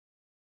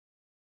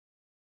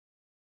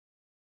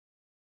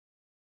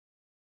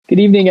Good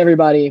evening,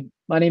 everybody.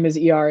 My name is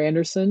E.R.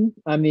 Anderson.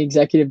 I'm the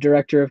executive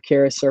director of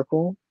Charis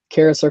Circle.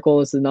 Charis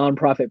Circle is the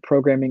nonprofit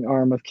programming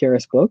arm of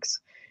Charis Books,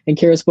 and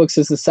Charis Books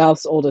is the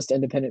South's oldest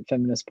independent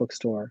feminist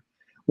bookstore.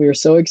 We are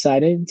so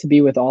excited to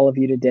be with all of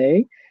you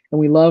today, and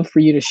we love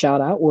for you to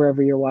shout out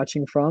wherever you're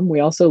watching from.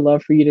 We also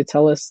love for you to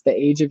tell us the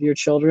age of your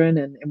children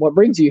and what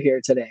brings you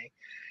here today.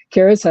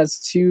 Charis has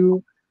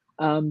two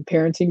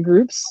parenting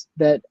groups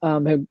that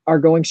are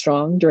going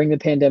strong during the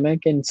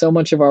pandemic, and so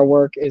much of our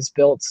work is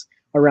built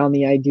around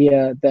the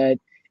idea that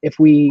if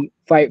we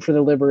fight for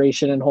the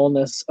liberation and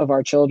wholeness of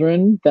our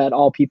children, that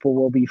all people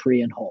will be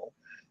free and whole.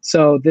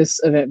 So this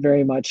event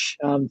very much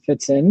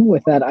fits in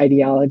with that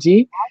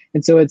ideology.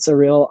 And so it's a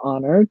real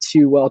honor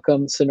to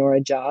welcome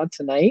Sonora Jha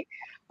tonight.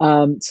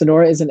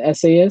 Sonora is an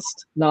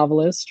essayist,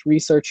 novelist,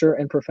 researcher,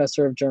 and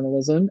professor of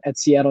journalism at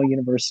Seattle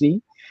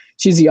University.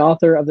 She's the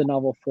author of the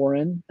novel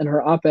Foreign, and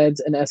her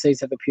op-eds and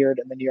essays have appeared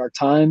in the New York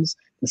Times,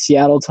 the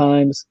Seattle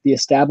Times, The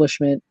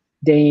Establishment,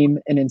 Dame,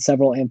 and in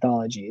several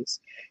anthologies.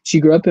 She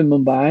grew up in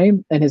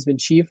Mumbai and has been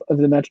chief of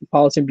the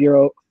Metropolitan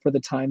Bureau for the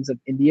Times of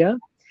India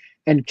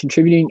and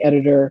contributing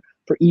editor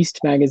for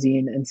East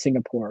Magazine in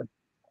Singapore.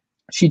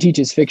 She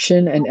teaches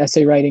fiction and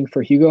essay writing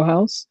for Hugo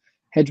House,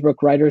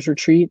 Hedgebrook Writers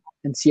Retreat,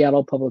 and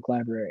Seattle Public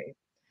Library.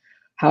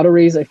 How to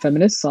Raise a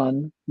Feminist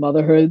Son,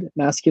 Motherhood,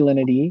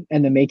 Masculinity,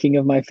 and the Making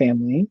of My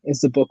Family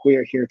is the book we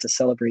are here to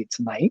celebrate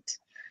tonight.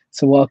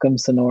 So welcome,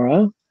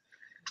 Sonora.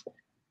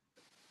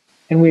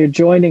 And we are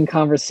joined in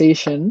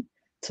conversation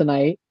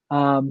tonight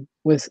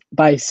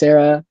by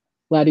Sarah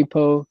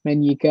Ladipo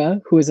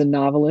Manyika, who is a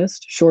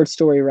novelist, short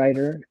story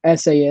writer,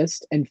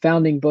 essayist, and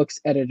founding books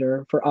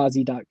editor for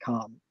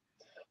Aussie.com.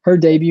 Her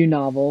debut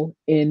novel,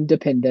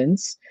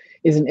 Independence,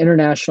 is an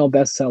international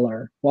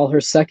bestseller, while her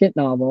second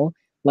novel,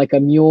 Like a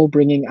Mule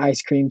Bringing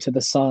Ice Cream to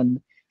the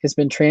Sun, has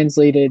been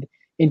translated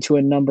into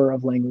a number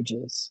of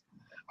languages.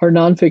 Her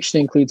nonfiction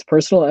includes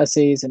personal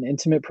essays and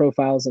intimate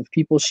profiles of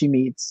people she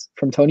meets,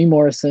 from Toni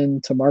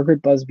Morrison to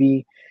Margaret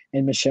Busby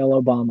and Michelle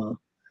Obama.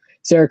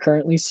 Sarah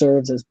currently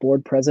serves as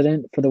board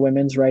president for the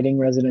Women's Writing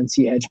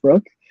Residency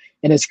Hedgebrook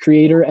and is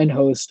creator and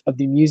host of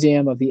the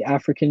Museum of the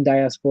African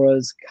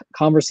Diaspora's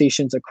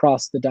Conversations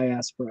Across the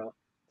Diaspora.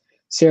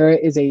 Sarah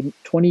is a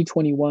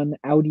 2021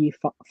 Audi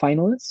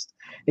finalist,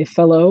 a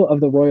fellow of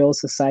the Royal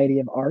Society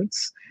of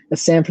Arts, a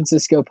San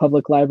Francisco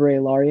Public Library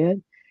laureate,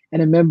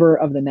 and a member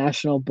of the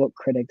National Book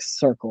Critics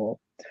Circle.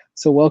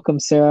 So welcome,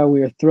 Sarah.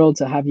 We are thrilled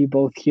to have you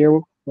both here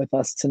with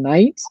us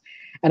tonight.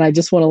 And I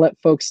just want to let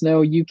folks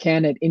know you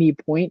can at any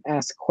point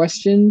ask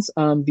questions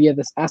via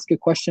this Ask a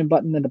Question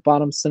button at the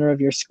bottom center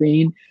of your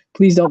screen.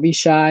 Please don't be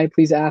shy.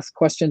 Please ask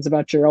questions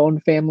about your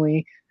own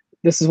family.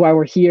 This is why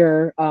we're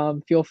here.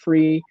 Feel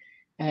free,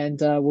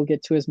 and we'll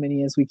get to as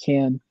many as we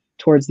can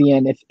towards the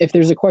end. If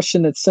there's a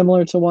question that's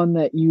similar to one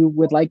that you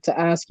would like to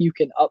ask, you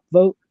can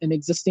upvote an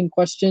existing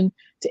question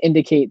to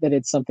indicate that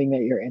it's something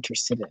that you're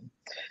interested in.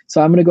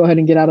 So I'm going to go ahead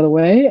and get out of the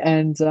way,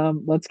 and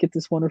let's get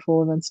this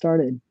wonderful event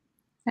started.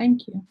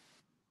 Thank you.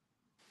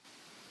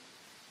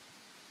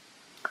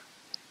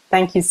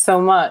 Thank you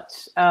so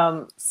much.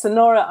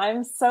 Sonora,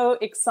 I'm so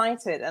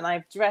excited, and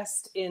I've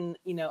dressed in,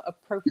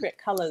 appropriate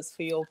colors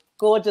for your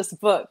gorgeous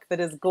book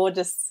that is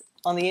gorgeous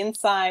on the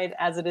inside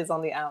as it is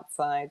on the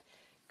outside.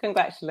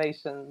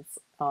 Congratulations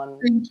on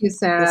Thank you,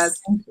 Sarah.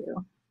 this. Thank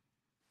you.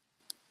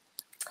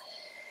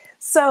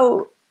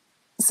 So,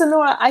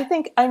 Sonora,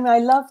 I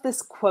love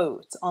this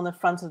quote on the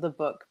front of the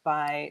book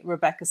by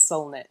Rebecca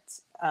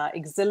Solnit,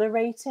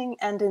 exhilarating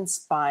and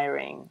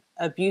inspiring,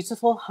 a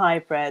beautiful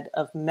hybrid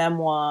of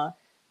memoir,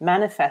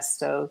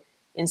 manifesto,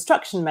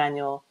 instruction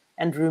manual,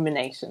 and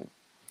rumination.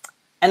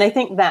 And I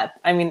think that,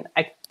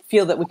 I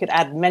feel that we could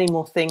add many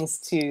more things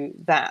to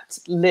that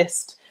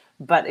list,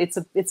 but it's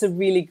a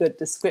really good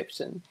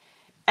description.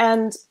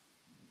 And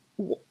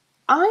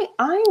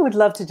I would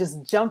love to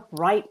just jump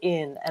right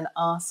in and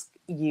ask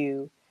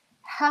you,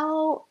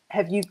 how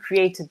have you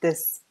created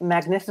this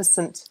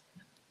magnificent,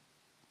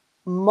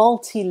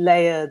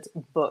 multi-layered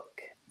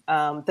book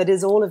that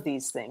is all of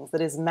these things,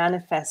 that is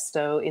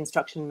manifesto,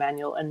 instruction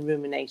manual, and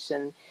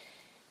rumination?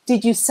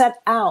 Did you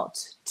set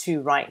out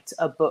to write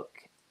a book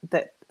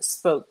that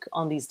spoke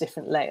on these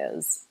different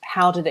layers?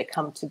 How did it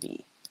come to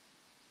be?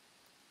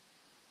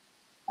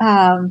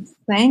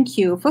 Thank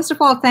you. First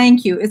of all,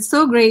 thank you. It's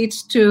so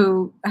great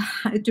to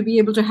be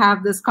able to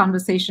have this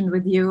conversation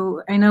with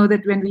you. I know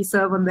that when we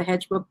serve on the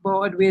Hedgebrook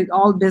board, we're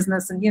all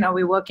business and,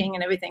 we're working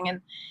and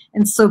everything.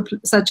 And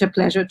such a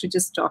pleasure to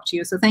just talk to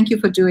you. So thank you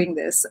for doing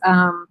this.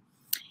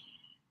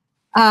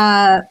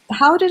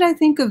 How did I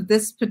think of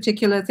this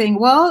particular thing?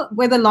 Well,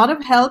 with a lot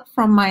of help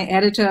from my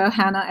editor,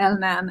 Hannah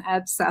Elnan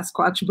at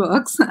Sasquatch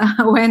Books.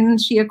 When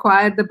she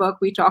acquired the book,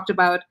 we talked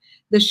about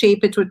the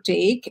shape it would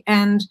take.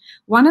 And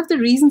one of the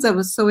reasons I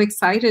was so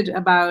excited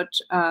about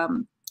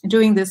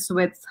doing this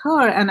with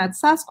her and at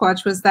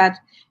Sasquatch was that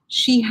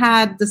she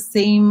had the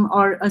same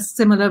or a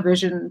similar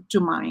vision to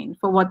mine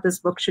for what this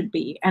book should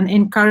be, and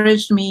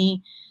encouraged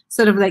me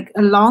sort of like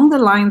along the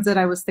lines that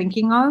I was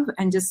thinking of,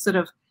 and just sort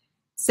of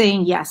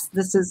saying, yes,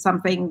 this is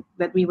something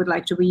that we would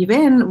like to weave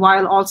in,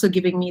 while also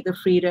giving me the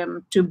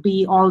freedom to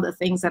be all the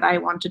things that I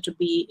wanted to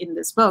be in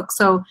this book.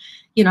 So,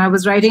 I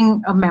was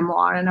writing a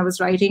memoir, and I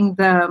was writing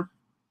the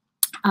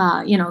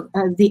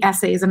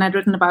essays, and I'd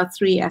written about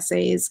 3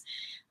 essays,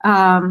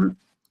 and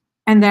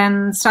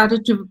then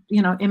started to,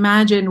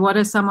 imagine what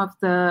are some of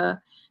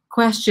the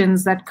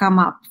questions that come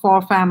up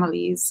for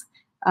families,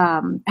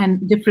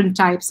 and different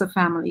types of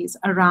families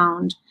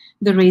around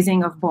the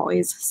raising of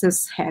boys,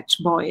 cis-het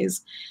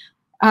boys,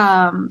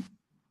 and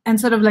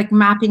sort of like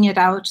mapping it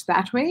out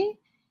that way.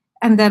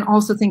 And then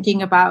also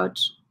thinking about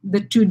the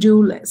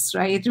to-do list,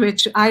 right?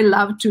 Which I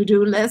love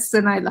to-do lists,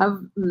 and I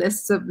love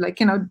lists of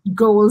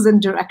goals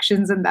and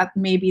directions, and that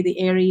may be the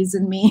Aries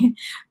in me.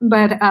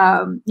 But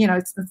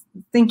it's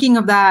thinking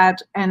of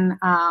that and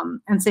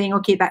saying,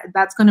 okay,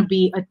 that's going to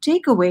be a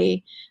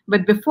takeaway.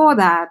 But before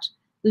that,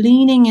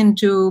 leaning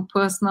into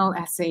personal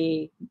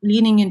essay,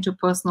 leaning into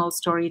personal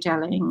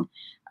storytelling,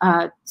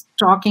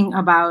 talking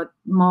about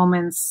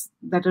moments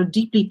that are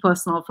deeply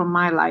personal from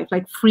my life,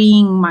 like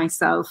freeing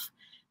myself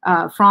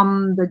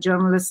from the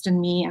journalist in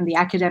me and the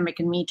academic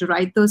in me to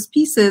write those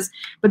pieces,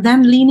 but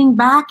then leaning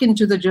back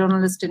into the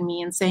journalist in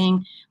me and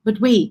saying, but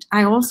wait,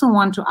 I also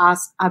want to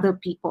ask other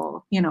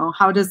people,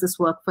 how does this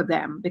work for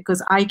them?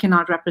 Because I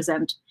cannot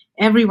represent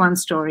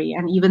everyone's story.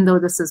 And even though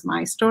this is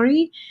my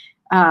story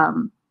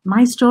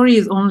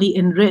is only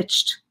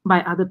enriched by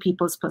other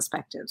people's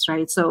perspectives,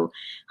 right? So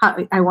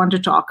I want to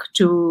talk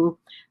to,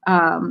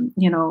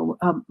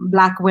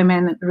 Black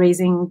women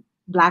raising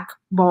Black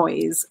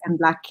boys and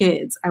Black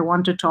kids. I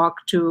want to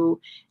talk to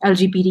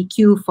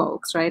LGBTQ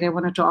folks, right? I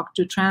want to talk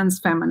to trans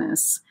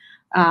feminists,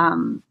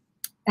 and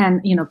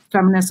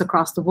feminists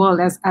across the world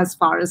as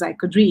far as I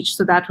could reach.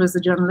 So that was the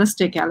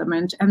journalistic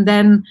element. And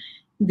then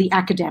the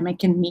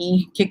academic in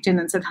me kicked in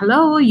and said,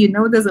 hello,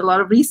 there's a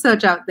lot of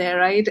research out there,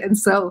 right? And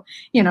so,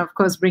 of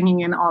course,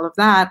 bringing in all of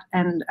that,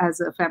 and as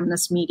a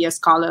feminist media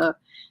scholar,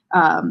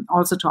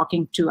 also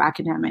talking to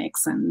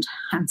academics and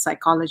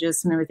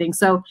psychologists and everything.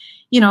 So,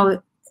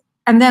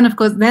 and then, of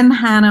course, then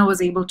Hannah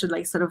was able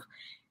to sort of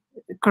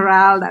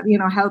corral that,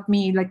 help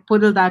me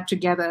put all that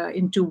together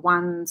into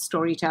one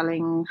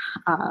storytelling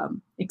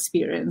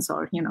experience,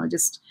 or,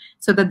 just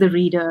so that the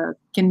reader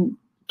can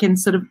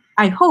sort of,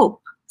 I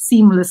hope,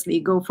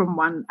 seamlessly go from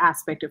one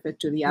aspect of it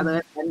to the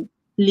other and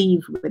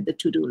leave with the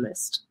to-do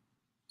list.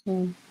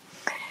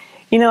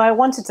 I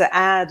wanted to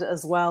add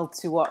as well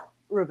to what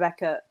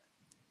Rebecca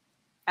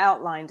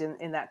outlined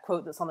in that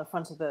quote that's on the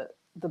front of the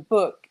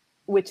book,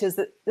 which is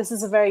that this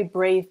is a very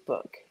brave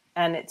book,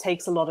 and it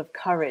takes a lot of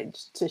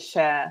courage to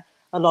share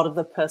a lot of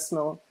the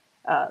personal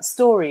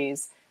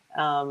stories.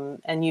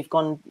 And you've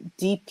gone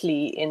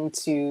deeply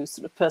into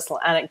sort of personal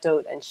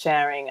anecdote and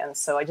sharing. And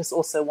so I just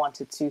also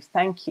wanted to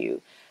thank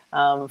you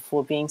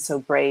for being so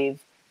brave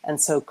and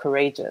so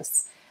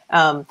courageous.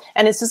 And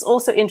it's just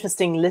also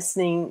interesting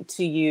listening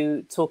to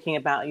you talking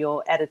about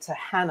your editor,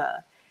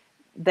 Hannah.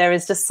 There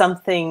is just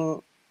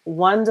something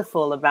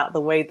wonderful about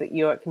the way that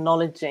you're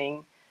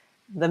acknowledging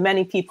the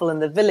many people in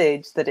the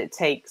village that it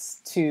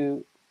takes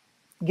to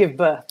give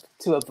birth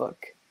to a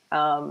book.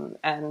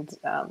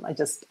 I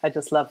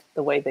just love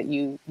the way that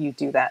you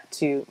do that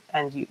too.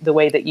 And the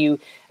way that you,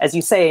 as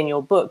you say in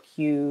your book,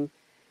 you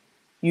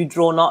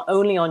draw not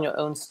only on your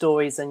own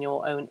stories and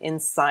your own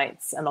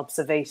insights and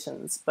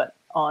observations, but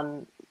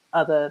on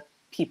other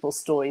people's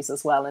stories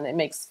as well. And it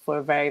makes for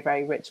a very,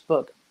 very rich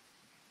book.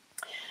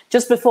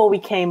 Just before we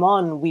came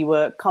on, we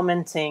were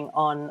commenting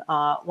on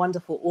our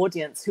wonderful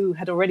audience who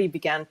had already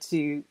began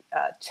to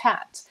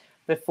chat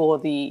before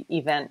the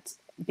event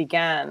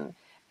began.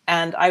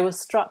 And I was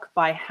struck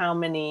by how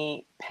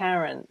many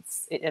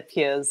parents, it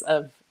appears,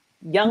 of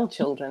young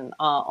children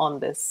are on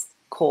this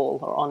call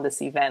or on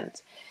this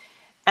event.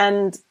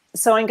 And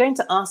so I'm going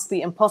to ask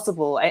the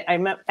impossible. I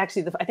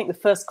think the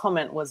first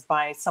comment was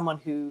by someone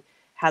who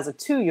has a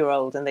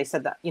 2-year-old, and they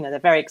said that, they're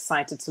very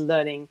excited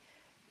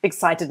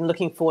and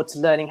looking forward to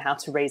learning how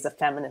to raise a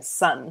feminist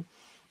son.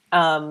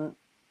 And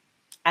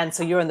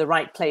so you're in the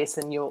right place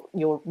and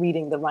you're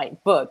reading the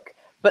right book.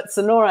 But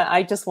Sonora,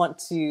 I just want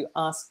to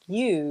ask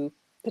you,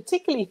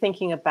 particularly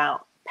thinking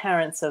about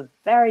parents of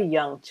very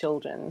young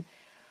children,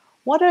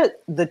 what are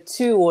the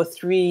 2 or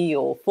 3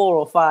 or 4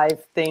 or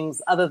 5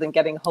 things, other than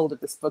getting hold of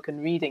this book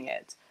and reading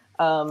it,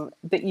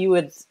 that you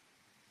would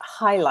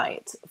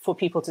highlight for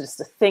people to just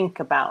to think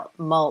about,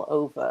 mull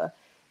over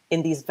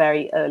in these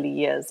very early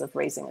years of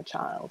raising a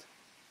child?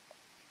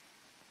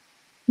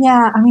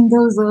 Yeah, I mean,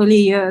 those early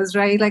years,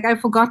 right? Like,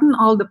 I've forgotten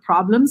all the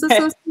problems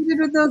associated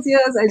with those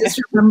years. I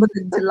just remember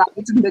the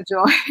delight and the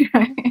joy,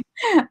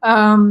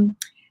 right?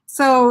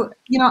 So,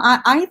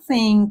 I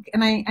think,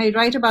 and I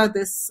write about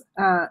this,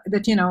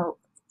 that,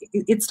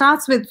 it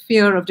starts with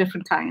fear of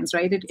different kinds,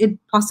 right? It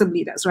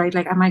possibly does, right?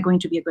 Like, am I going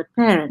to be a good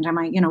parent? Am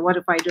I, what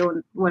if I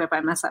don't, what if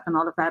I mess up and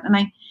all of that?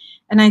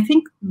 And I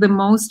think the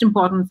most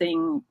important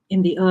thing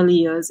in the early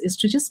years is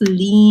to just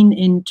lean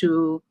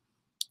into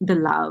the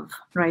love,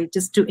 right?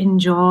 Just to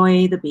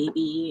enjoy the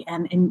baby,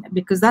 and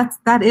because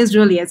that is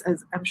really, as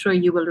I'm sure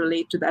you will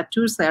relate to that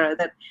too, Sarah,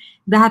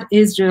 that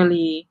is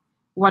really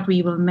what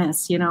we will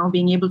miss,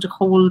 being able to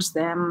hold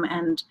them,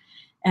 and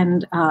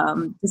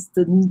just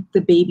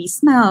the baby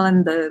smell,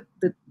 and the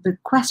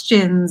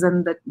questions,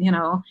 and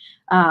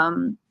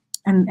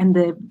and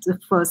the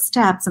first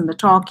steps, and the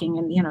talking,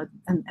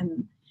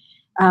 and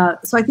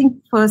so I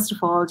think, first of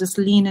all, just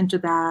lean into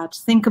that.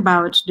 Think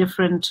about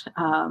different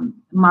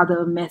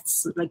mother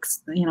myths, like,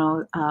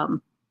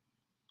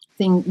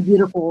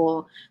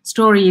 beautiful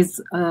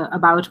stories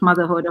about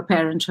motherhood or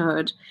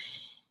parenthood.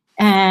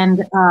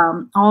 And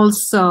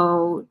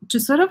also to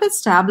sort of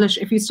establish,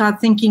 if you start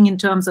thinking in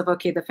terms of,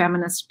 okay, the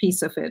feminist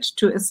piece of it,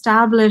 to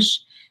establish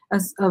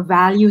a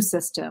value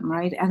system,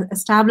 right?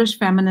 Establish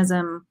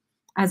feminism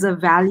as a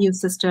value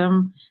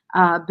system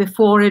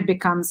before it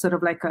becomes sort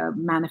of like a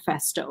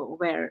manifesto,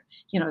 where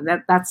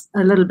that's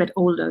a little bit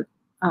older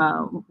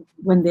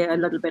when they're a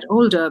little bit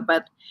older.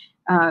 But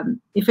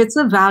if it's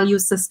a value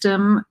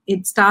system,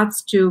 it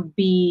starts to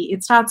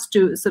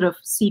sort of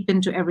seep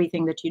into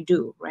everything that you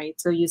do, right?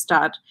 So you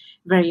start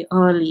very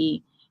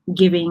early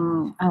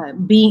living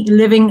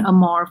a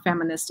more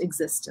feminist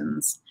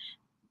existence,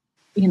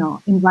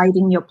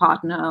 inviting your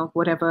partner,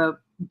 whatever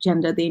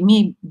gender they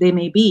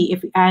may be,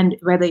 and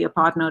whether you're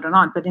partnered or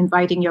not, but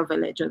inviting your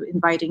village, or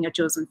inviting your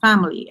chosen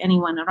family,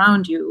 anyone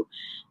around you,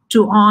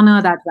 to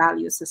honor that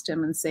value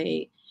system and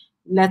say,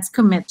 let's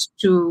commit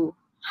to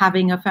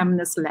having a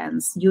feminist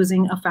lens,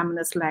 using a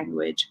feminist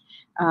language,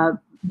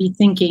 be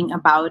thinking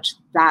about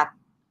that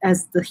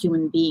as the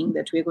human being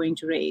that we're going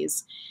to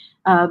raise.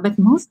 But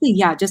mostly,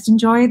 just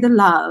enjoy the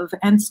love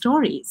and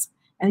stories.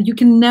 And you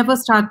can never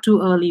start too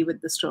early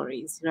with the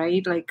stories,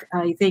 right? Like,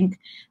 I think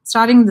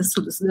starting the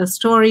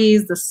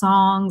stories, the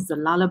songs, the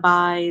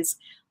lullabies,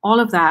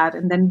 all of that,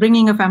 and then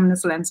bringing a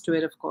feminist lens to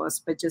it, of course,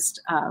 but just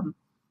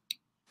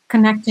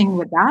connecting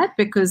with that,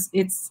 because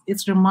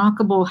it's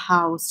remarkable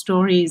how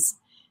stories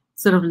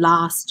sort of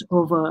last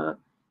over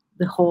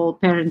the whole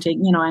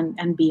parenting,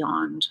 and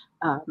beyond,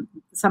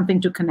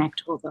 something to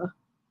connect over.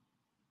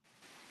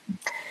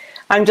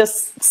 I'm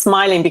just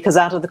smiling because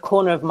out of the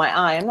corner of my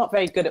eye, I'm not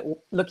very good at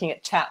looking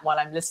at chat while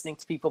I'm listening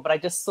to people, but I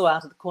just saw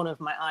out of the corner of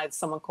my eye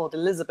someone called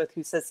Elizabeth,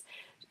 who says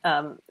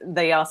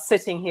they are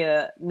sitting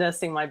here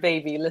nursing my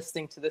baby,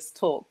 listening to this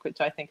talk, which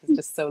I think is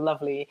just so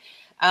lovely.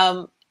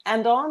 And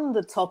on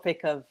the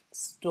topic of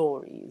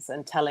stories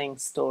and telling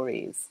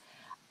stories,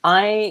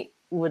 I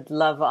would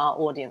love our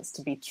audience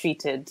to be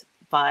treated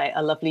by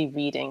a lovely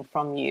reading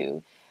from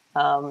you.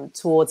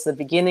 Towards the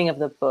beginning of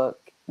the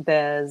book,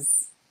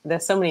 there's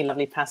so many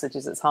lovely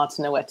passages, it's hard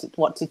to know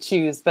what to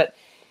choose, but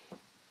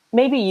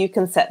maybe you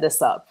can set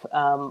this up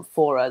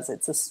for us.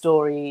 It's a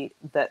story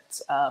that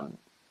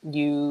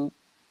you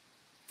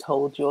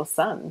told your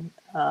son.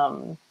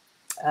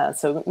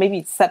 So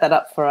maybe set that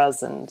up for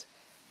us and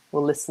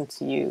we'll listen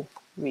to you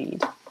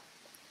read.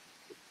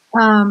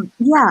 I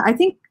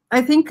think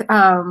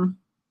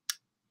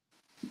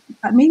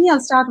maybe I'll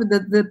start with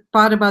the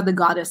part about the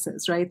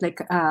goddesses, right? Like,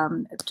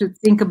 to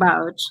think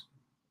about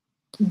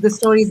the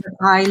stories that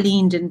I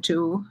leaned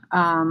into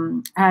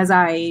so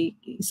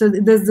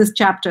there's this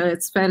chapter,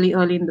 it's fairly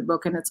early in the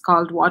book, and it's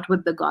called What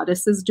Would the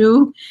Goddesses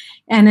Do?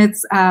 And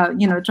it's,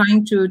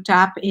 trying to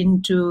tap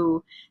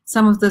into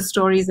some of the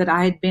stories that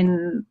I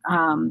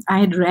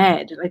had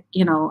read, like,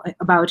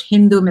 about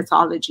Hindu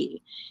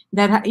mythology,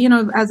 that,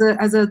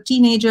 as a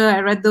teenager, I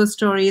read those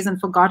stories and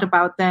forgot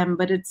about them,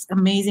 but it's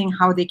amazing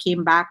how they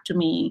came back to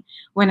me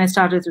when I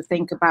started to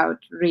think about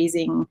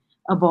raising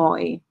a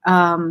boy.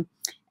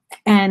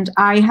 And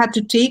I had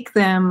to take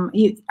them.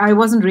 I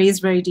wasn't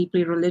raised very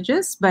deeply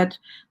religious, but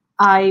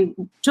I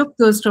took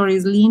those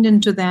stories, leaned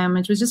into them.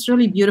 It was just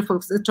really beautiful.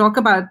 So talk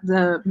about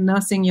the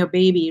nursing your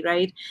baby,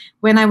 right?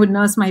 When I would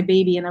nurse my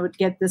baby, and I would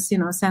get this,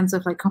 sense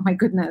of like, oh my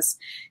goodness,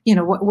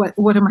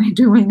 what am I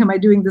doing? Am I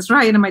doing this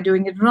right? Am I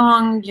doing it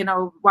wrong?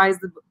 Why is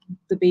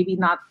the baby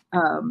not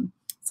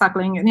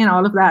suckling? And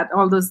all of that,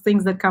 all those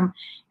things that come.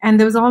 And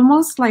there was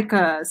almost like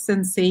a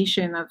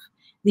sensation of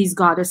these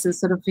goddesses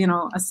sort of,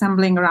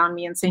 assembling around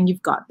me and saying,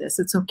 you've got this,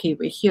 it's okay,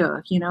 we're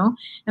here,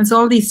 And so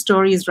all these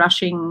stories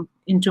rushing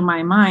into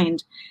my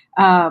mind.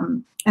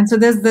 And so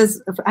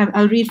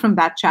I'll read from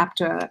that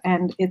chapter,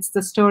 and it's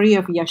the story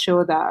of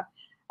Yashoda.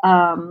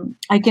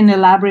 I can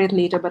elaborate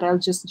later, but I'll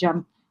just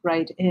jump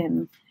right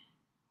in.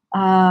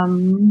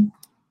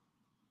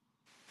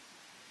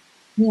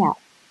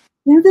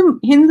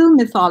 Hindu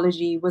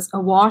mythology was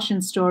awash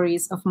in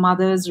stories of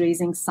mothers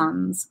raising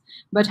sons,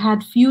 but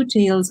had few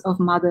tales of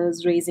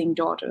mothers raising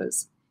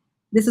daughters.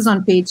 This is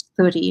on page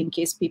 30, in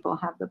case people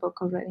have the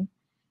book already.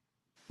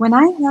 When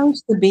I held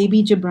the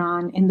baby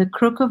Gibran in the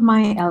crook of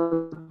my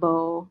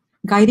elbow,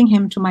 guiding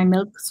him to my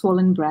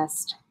milk-swollen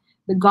breast,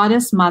 the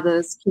goddess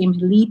mothers came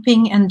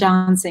leaping and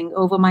dancing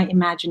over my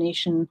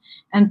imagination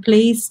and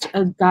placed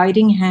a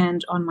guiding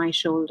hand on my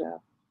shoulder.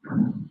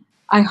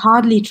 I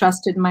hardly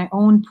trusted my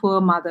own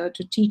poor mother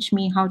to teach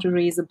me how to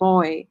raise a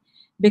boy,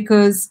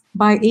 because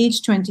by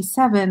age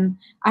 27,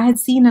 I had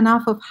seen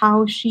enough of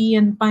how she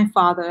and my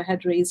father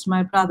had raised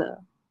my brother.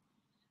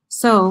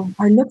 So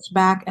I looked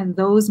back at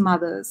those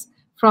mothers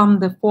from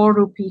the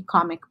 4-rupee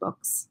comic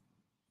books.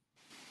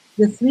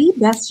 The 3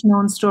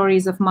 best-known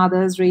stories of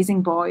mothers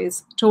raising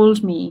boys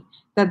told me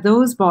that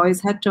those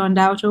boys had turned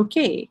out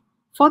okay,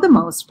 for the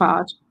most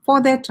part,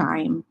 for their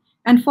time,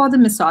 and for the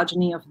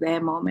misogyny of their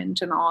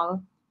moment and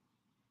all.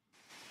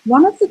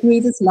 One of the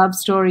greatest love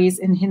stories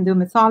in Hindu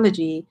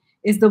mythology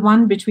is the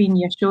one between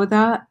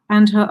Yashoda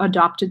and her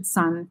adopted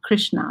son,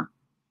 Krishna.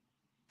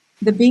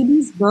 The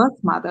baby's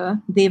birth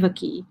mother,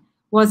 Devaki,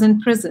 was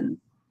in prison,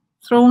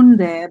 thrown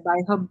there by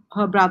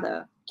her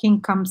brother,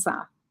 King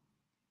Kamsa.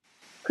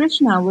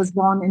 Krishna was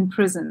born in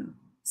prison,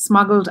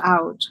 smuggled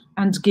out,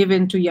 and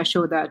given to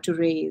Yashoda to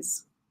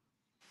raise.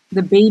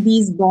 The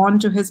babies born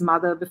to his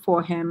mother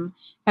before him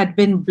had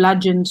been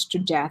bludgeoned to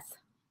death,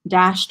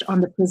 dashed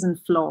on the prison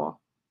floor.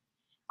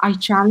 I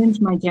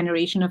challenge my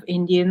generation of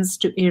Indians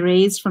to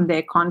erase from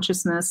their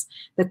consciousness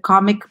the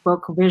comic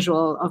book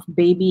visual of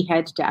baby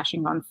head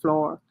dashing on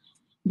floor,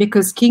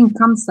 because King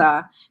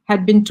Kamsa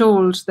had been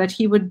told that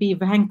he would be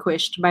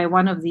vanquished by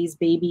one of these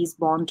babies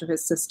born to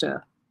his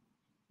sister.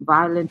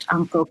 Violent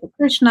uncle for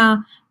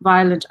Krishna,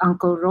 violent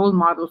uncle role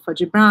model for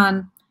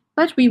Gibran,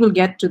 but we will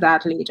get to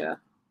that later.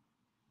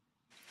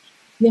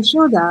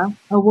 Yashoda,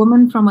 a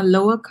woman from a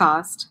lower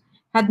caste,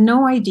 had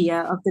no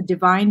idea of the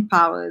divine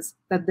powers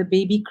that the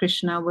baby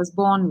Krishna was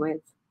born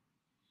with.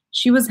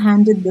 She was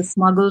handed the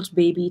smuggled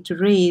baby to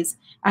raise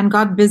and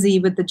got busy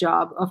with the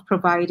job of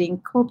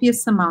providing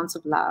copious amounts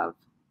of love.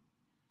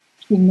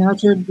 She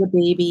nurtured the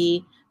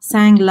baby,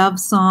 sang love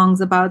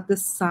songs about the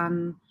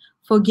sun,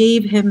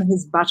 forgave him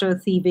his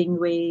butter-thieving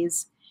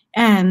ways,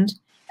 and,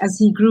 as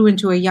he grew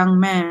into a young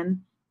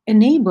man,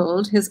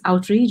 enabled his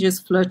outrageous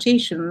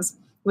flirtations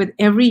with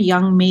every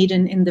young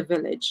maiden in the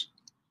village.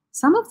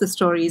 Some of the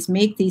stories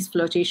make these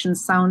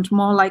flirtations sound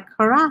more like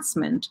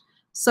harassment,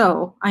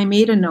 so I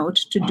made a note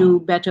to do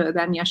better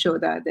than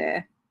Yashoda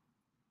there.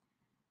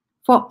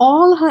 For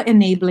all her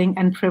enabling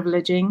and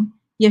privileging,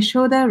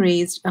 Yashoda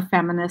raised a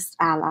feminist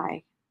ally.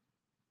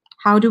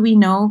 How do we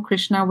know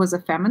Krishna was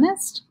a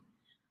feminist?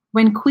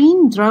 When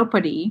Queen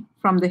Draupadi,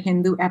 from the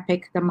Hindu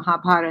epic the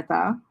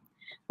Mahabharata,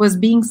 was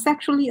being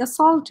sexually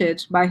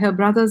assaulted by her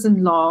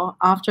brothers-in-law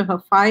after her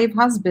 5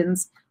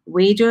 husbands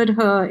wagered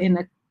her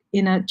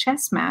in a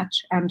chess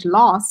match and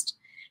lost,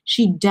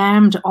 she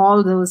damned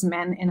all those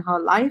men in her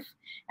life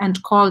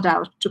and called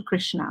out to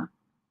Krishna.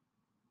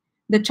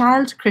 The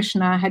child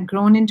Krishna had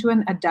grown into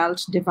an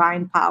adult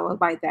divine power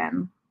by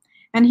then,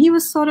 and he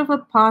was sort of a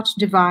part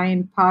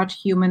divine, part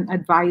human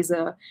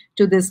advisor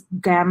to this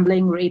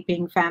gambling,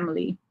 raping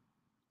family.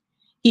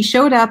 He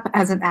showed up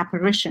as an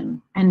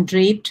apparition and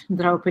draped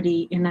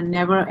Draupadi in a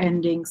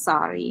never-ending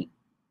sari.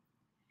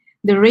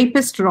 The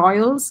rapist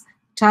royals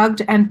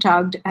tugged and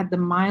tugged at the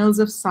miles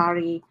of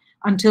sari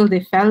until they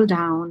fell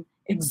down,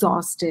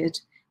 exhausted,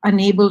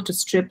 unable to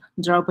strip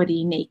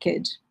Draupadi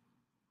naked.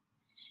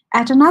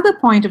 At another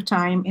point of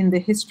time in the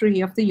history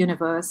of the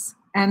universe,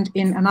 and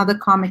in another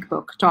comic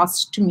book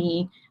tossed to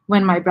me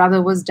when my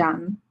brother was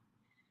done,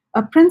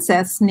 a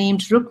princess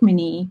named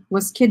Rukmini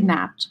was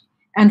kidnapped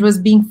and was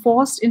being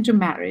forced into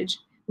marriage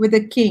with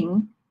a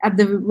king at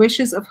the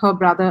wishes of her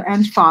brother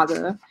and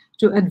father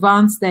to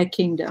advance their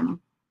kingdom.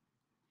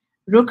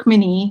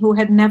 Rukmini, who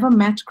had never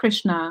met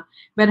Krishna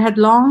but had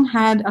long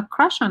had a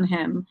crush on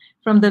him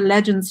from the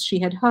legends she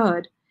had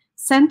heard,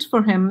 sent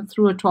for him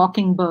through a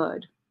talking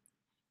bird.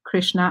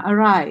 Krishna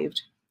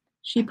arrived.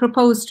 She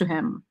proposed to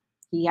him.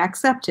 He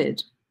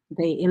accepted.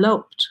 They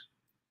eloped.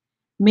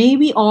 May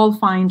we all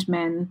find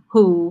men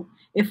who,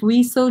 if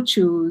we so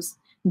choose,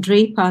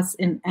 drape us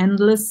in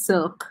endless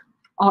silk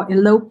or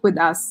elope with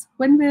us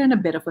when we're in a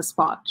bit of a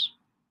spot.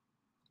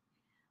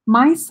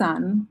 My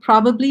son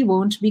probably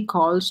won't be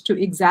called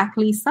to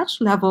exactly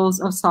such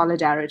levels of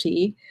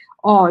solidarity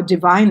or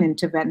divine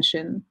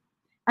intervention,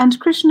 and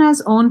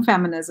Krishna's own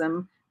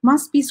feminism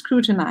must be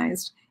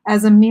scrutinized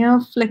as a mere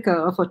flicker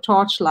of a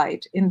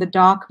torchlight in the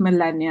dark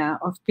millennia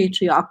of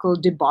patriarchal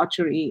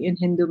debauchery in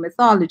Hindu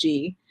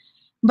mythology,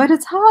 but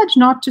it's hard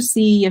not to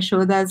see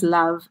Yashoda's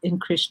love in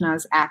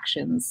Krishna's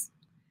actions.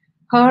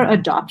 Her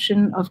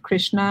adoption of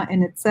Krishna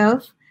in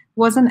itself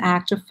was an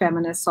act of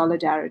feminist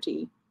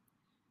solidarity.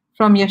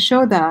 From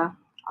Yashoda,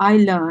 I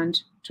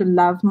learned to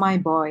love my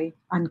boy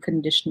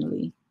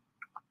unconditionally.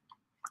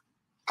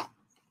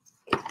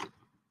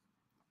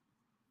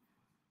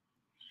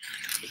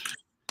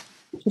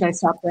 Should I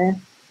stop there?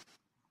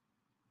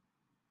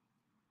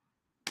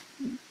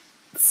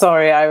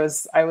 Sorry, I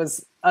was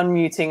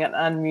unmuting and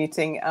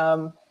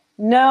unmuting.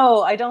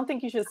 No, I don't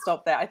think you should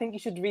stop there. I think you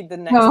should read the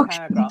next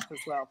paragraph as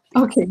well,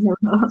 please. Okay.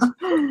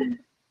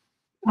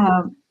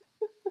 No.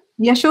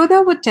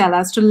 Yashoda would tell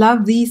us to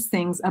love these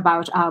things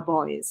about our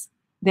boys: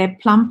 their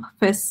plump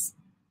fists,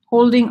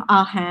 holding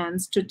our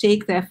hands to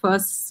take their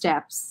first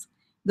steps,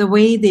 the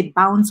way they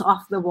bounce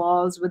off the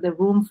walls with a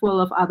room full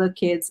of other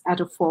kids at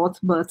a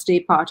 4th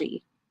birthday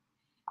party,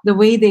 the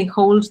way they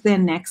hold their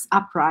necks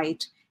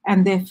upright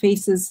and their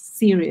faces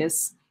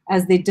serious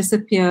as they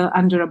disappear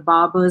under a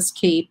barber's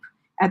cape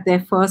at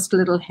their first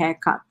little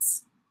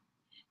haircuts.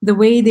 The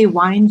way they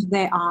wind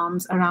their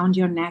arms around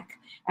your neck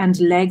and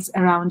legs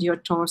around your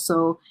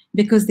torso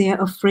because they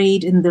are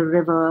afraid in the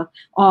river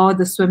or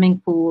the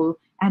swimming pool,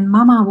 and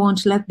mama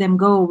won't let them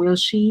go, will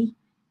she?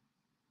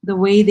 The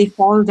way they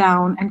fall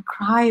down and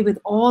cry with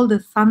all the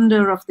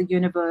thunder of the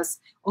universe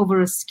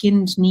over a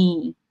skinned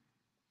knee.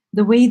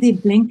 The way they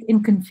blink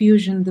in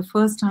confusion the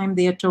first time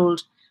they are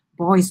told,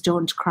 boys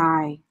don't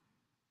cry.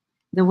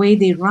 The way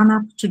they run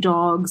up to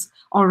dogs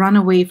or run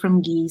away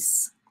from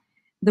geese.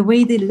 The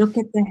way they look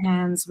at their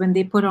hands when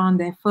they put on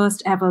their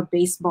first ever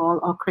baseball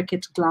or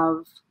cricket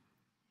glove.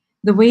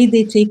 The way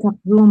they take up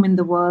room in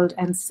the world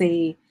and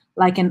say,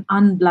 like an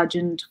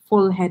unbludgeoned,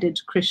 full-headed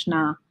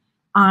Krishna,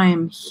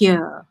 I'm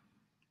here.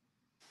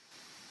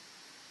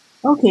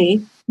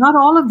 Okay, not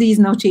all of these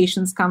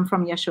notations come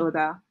from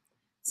Yashoda.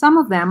 Some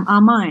of them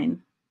are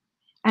mine.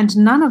 And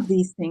none of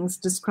these things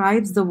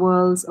describes the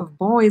worlds of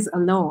boys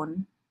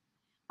alone.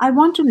 I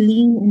want to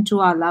lean into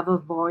our love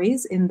of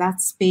boys in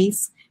that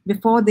space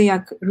before they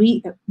are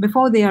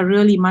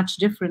really much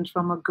different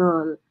from a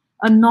girl,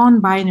 a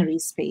non-binary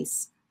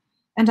space.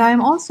 And I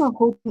am also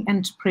hoping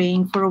and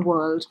praying for a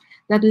world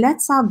that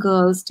lets our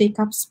girls take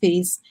up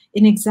space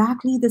in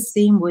exactly the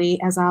same way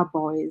as our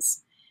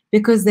boys,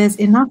 because there's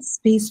enough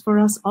space for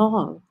us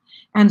all.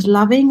 And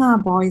loving our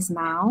boys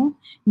now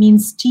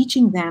means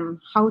teaching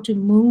them how to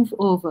move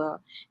over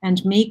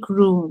and make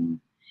room,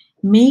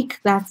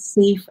 make that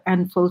safe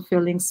and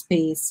fulfilling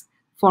space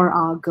for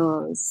our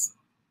girls.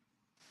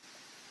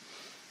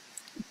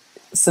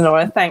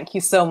 Sonora, thank you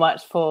so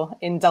much for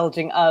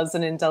indulging us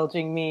and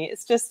indulging me.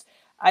 It's just,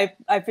 I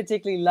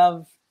particularly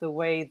love the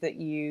way that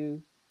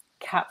you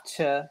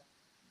capture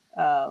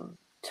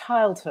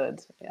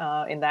childhood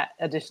in that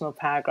additional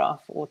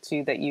paragraph or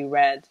two that you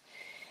read.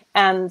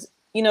 And,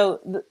 you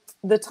know,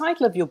 the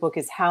title of your book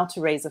is How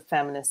to Raise a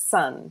Feminist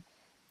Son.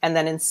 And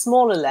then in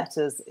smaller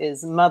letters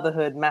is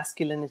Motherhood,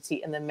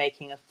 Masculinity, and the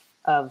Making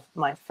of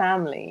My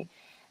Family.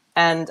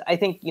 And I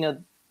think, you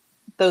know,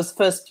 those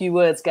first few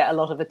words get a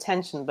lot of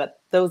attention, but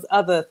those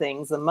other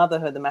things, the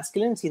motherhood, the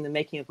masculinity, and the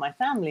making of my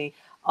family,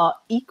 are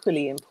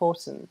equally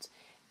important.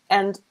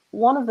 And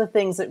one of the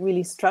things that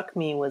really struck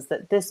me was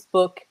that this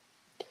book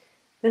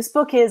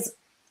is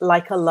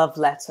like a love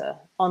letter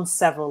on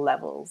several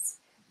levels.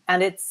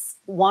 And it's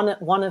one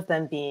of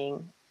them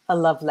being a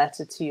love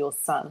letter to your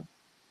son.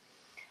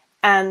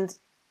 And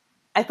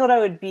I thought I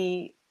would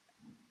be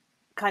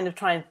kind of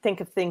try and think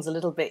of things a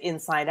little bit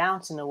inside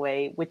out in a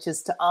way, which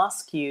is to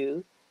ask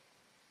you,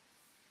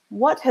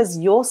 what has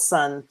your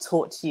son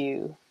taught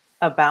you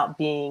about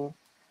being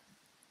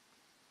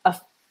a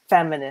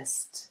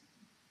feminist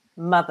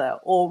mother,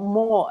 or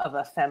more of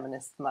a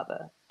feminist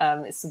mother?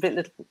 It's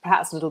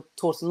perhaps a little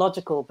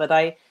tautological,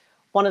 but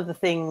one of the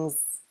things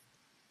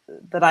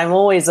that I'm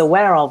always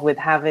aware of with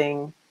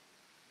having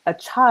a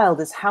child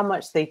is how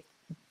much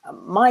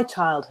my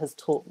child has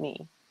taught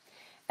me.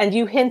 And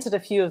you hinted a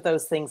few of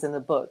those things in the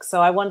book.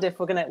 So I wonder if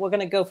we're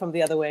gonna go from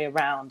the other way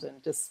around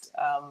and just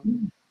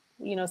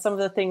you know, some of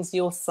the things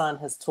your son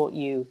has taught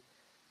you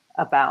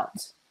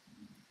about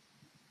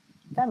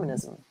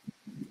feminism.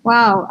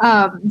 Wow.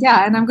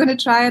 Yeah, and I'm going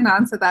to try and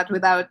answer that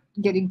without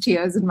getting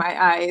tears in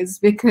my eyes,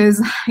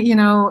 because, you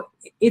know,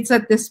 it's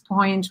at this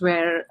point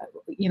where,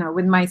 you know,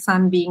 with my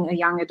son being a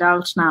young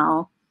adult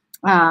now,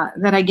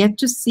 that I get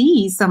to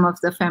see some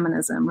of the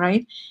feminism,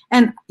 right?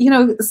 And, you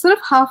know, sort of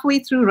halfway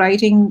through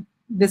writing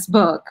this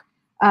book,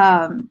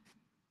 I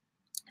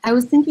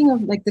was thinking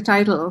of like the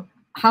title,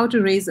 How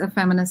to Raise a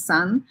Feminist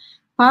Son.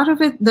 Part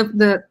of it,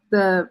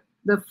 the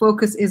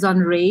focus is on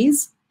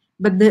raise,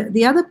 but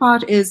the other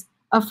part is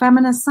a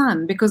feminist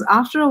son, because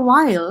after a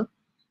while,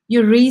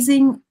 you're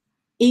raising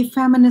a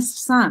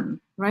feminist son,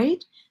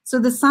 right? So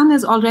the son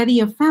is already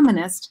a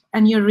feminist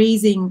and you're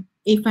raising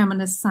a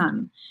feminist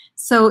son.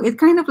 So it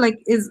kind of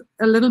like is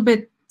a little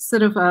bit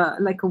sort of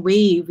like a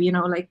wave, you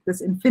know, like this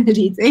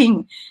infinity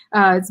thing.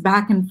 It's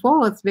back and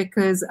forth,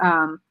 because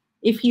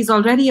if he's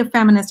already a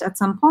feminist at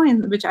some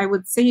point, which I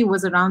would say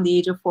was around the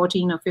age of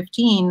 14 or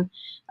 15,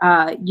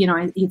 you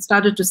know, he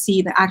started to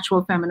see the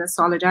actual feminist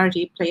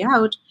solidarity play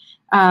out,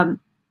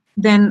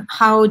 then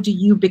how do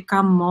you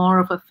become more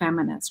of a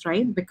feminist,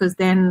 right? Because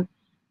then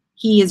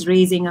he is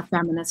raising a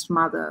feminist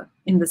mother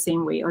in the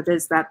same way, or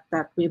there's that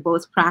we're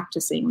both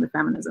practicing the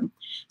feminism.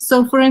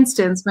 So for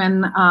instance,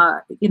 when,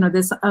 you know,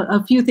 there's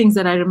a few things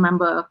that I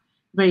remember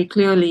very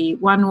clearly.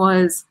 One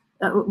was,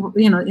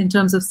 you know, in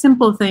terms of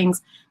simple things,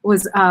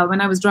 was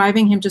when I was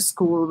driving him to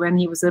school when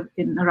he was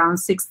in around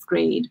 6th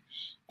grade,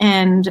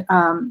 and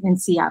in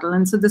Seattle.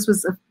 And so this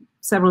was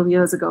several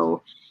years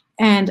ago.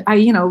 And I,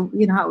 you know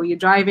how you're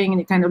driving and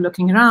you're kind of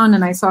looking around,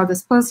 and I saw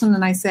this person,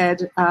 and I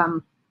said,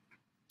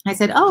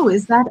 oh,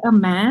 is that a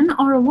man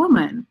or a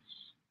woman?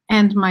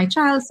 And my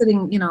child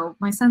sitting, you know,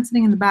 my son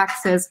sitting in the back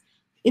says,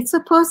 it's a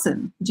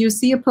person. Do you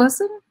see a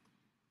person?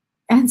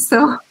 And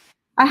so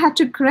I had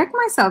to correct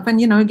myself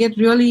and, you know, get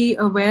really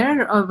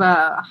aware of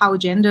how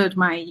gendered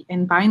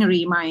and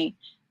binary my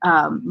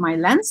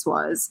lens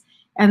was.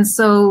 And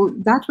so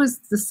that was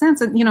the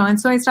sense, and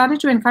and so I started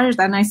to encourage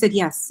that, and I said,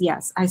 yes,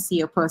 I see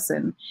a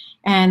person,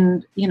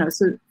 and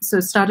so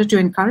started to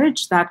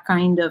encourage that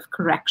kind of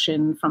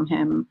correction from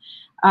him,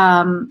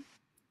 and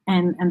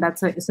that's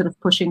sort of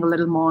pushing a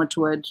little more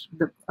toward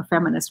a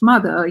feminist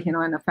mother,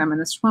 and a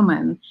feminist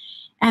woman,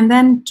 and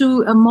then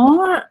to a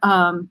more,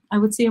 I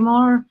would say, a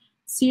more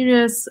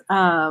serious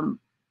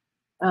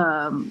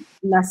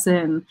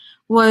lesson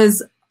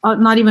was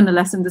not even a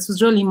lesson. This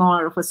was really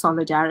more of a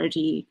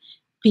solidarity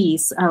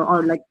piece,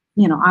 or like,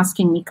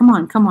 asking me, come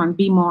on,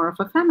 be more of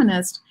a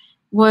feminist,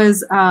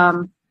 was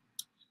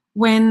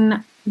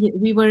when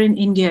we were in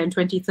India in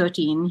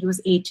 2013. He was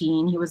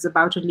 18. He was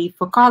about to leave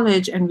for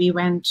college, and we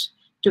went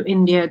to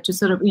India to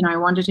sort of, I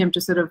wanted him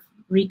to sort of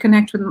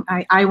reconnect with,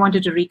 I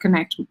wanted to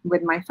reconnect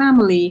with my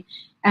family,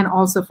 and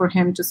also for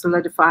him to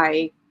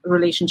solidify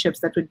relationships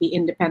that would be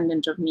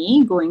independent of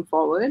me going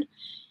forward.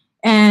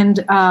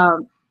 And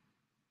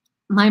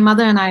my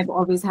mother and I have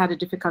always had a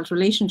difficult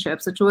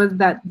relationship. So towards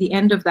the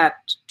end of that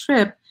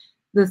trip,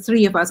 the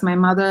three of us, my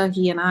mother,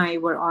 he, and I,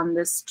 were on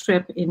this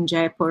trip in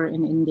Jaipur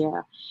in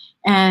India.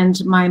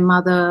 And my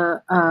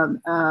mother,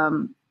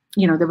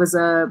 there was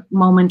a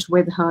moment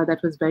with her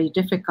that was very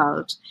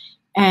difficult.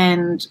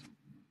 And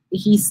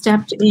he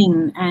stepped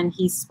in and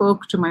he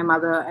spoke to my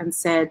mother and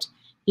said,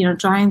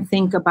 try and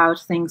think about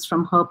things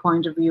from her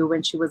point of view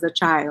when she was a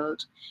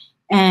child.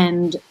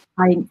 And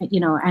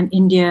and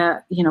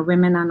India,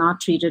 women are not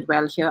treated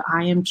well here.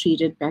 I am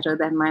treated better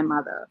than my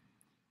mother.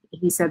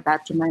 He said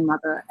that to my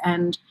mother.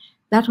 And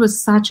that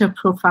was such a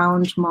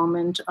profound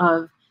moment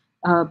of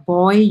a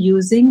boy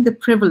using the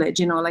privilege,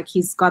 like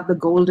he's got the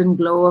golden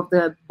glow of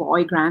the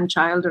boy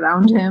grandchild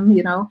around him,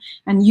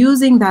 and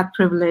using that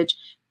privilege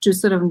to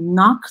sort of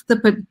knock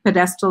the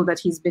pedestal that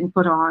he's been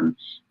put on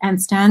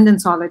and stand in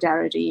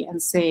solidarity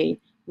and say,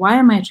 why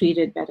am I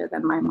treated better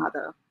than my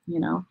mother?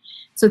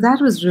 So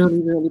that was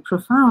really, really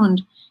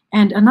profound.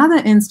 And another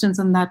instance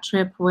on that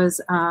trip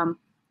was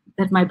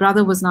that my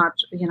brother was not,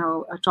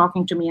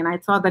 talking to me, and I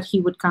thought that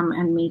he would come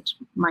and meet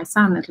my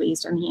son at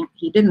least, and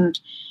he didn't.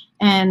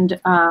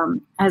 And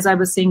as I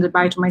was saying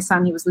goodbye to my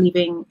son, he was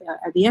leaving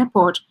at the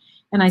airport,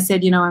 and I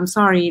said, I'm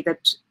sorry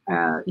that,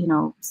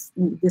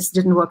 this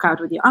didn't work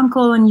out with your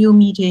uncle and you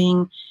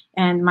meeting,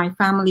 and my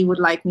family would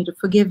like me to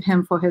forgive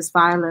him for his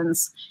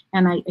violence.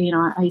 And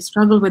I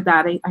struggle with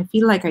that. I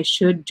feel like I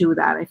should do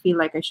that. I feel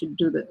like I should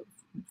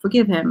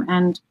forgive him.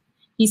 And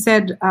he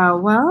said,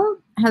 well,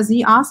 has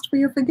he asked for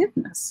your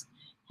forgiveness?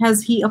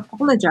 Has he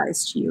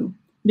apologized to you?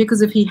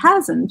 Because if he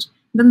hasn't,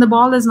 then the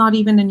ball is not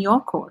even in your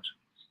court.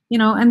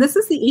 And this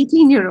is the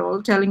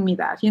 18-year-old telling me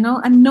that,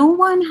 and no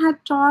one had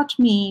taught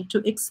me to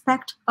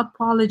expect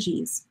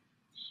apologies.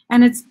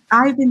 And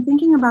I've been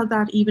thinking about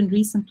that even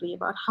recently,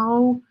 about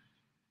how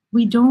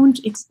we don't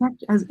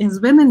expect, as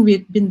women,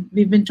 we've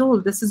been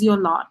told, this is your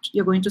lot,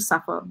 you're going to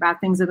suffer,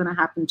 bad things are going to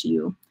happen to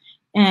you.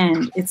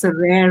 And it's a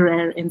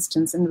rare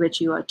instance in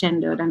which you are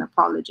tendered an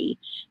apology.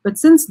 But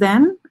since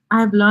then,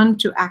 I've learned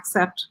to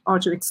accept or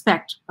to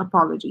expect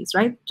apologies,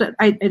 right?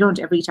 I don't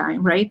every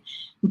time, right?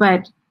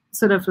 But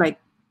sort of like,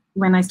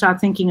 when I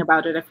start thinking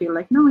about it, I feel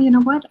like, no, you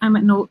know what?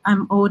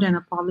 I'm owed an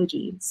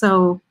apology.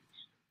 So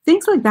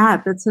things like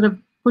that sort of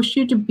push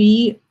you to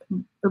be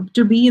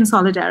in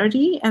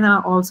solidarity, and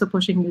are also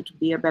pushing you to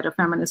be a better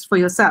feminist for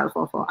yourself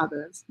or for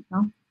others.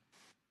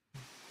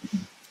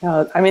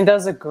 I mean,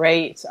 those are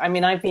great. I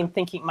mean, I've been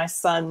thinking, my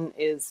son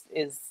is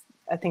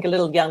I think a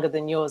little younger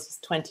than yours. He's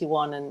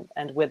 21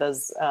 and with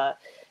us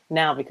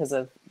now because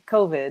of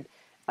COVID.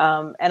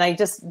 And I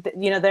just,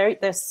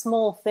 there's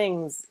small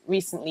things.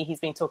 Recently,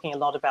 he's been talking a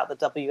lot about the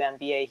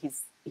WNBA.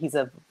 He's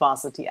a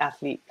varsity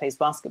athlete, plays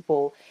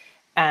basketball,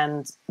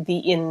 and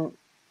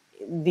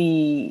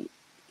the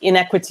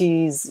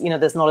inequities,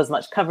 there's not as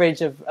much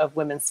coverage of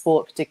women's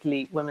sport,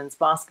 particularly women's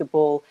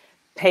basketball,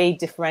 pay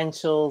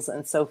differentials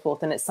and so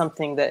forth. And it's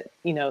something that,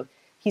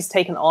 he's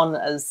taken on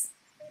as,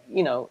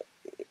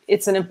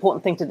 it's an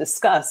important thing to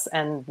discuss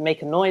and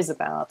make a noise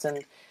about.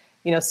 And,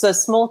 so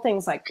small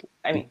things like,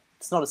 I mean,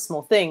 it's not a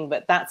small thing,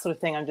 but that sort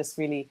of thing, I'm just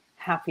really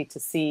happy to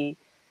see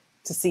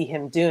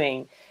him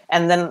doing.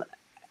 And then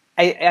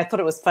I thought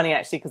it was funny,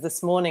 actually, because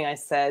this morning I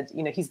said,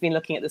 he's been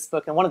looking at this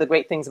book. And one of the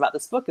great things about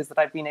this book is that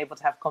I've been able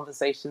to have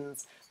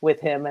conversations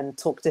with him and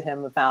talk to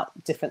him about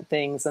different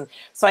things. And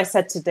so I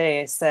said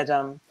today,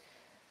 so,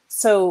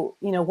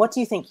 what do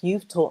you think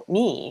you've taught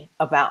me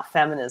about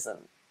feminism?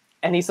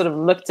 And he sort of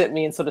looked at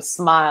me and sort of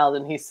smiled,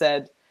 and he's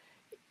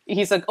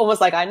like,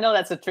 almost like, I know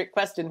that's a trick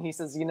question. He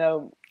says,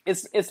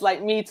 it's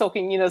like me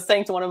talking,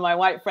 saying to one of my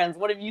white friends,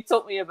 what have you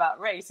taught me about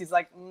race? He's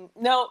like,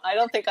 no, I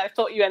don't think I've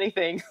taught you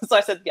anything. So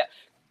I said, yeah,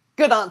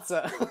 good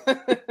answer.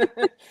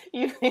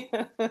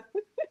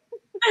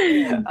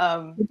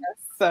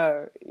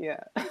 So, yeah.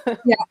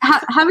 Yeah.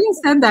 Having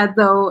said that,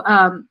 though,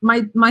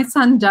 my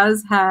son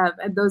does have,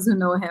 and those who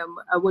know him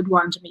would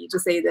want me to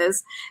say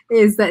this,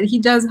 is that he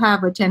does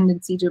have a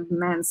tendency to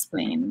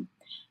mansplain.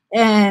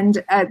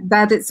 And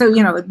that is, so,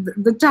 you know,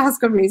 the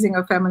task of raising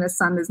a feminist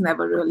son is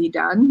never really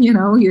done. You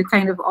know, you're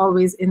kind of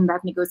always in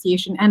that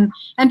negotiation, and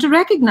to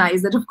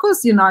recognize that, of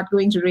course, you're not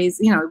going to raise,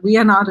 you know, we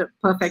are not a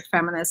perfect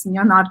feminist, and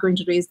you're not going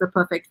to raise the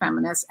perfect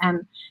feminist.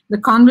 And the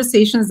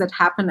conversations that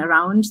happen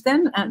around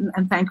them,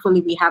 and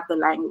thankfully we have the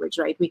language,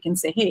 right? We can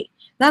say, hey,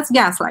 that's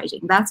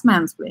gaslighting, that's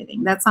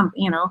mansplaining, that's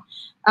something, you know,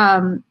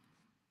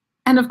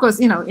 and of course,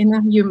 you know, in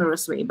a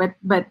humorous way,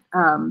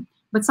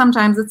 but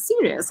sometimes it's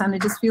serious, and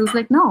it just feels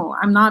like, no,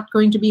 I'm not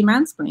going to be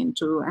mansplained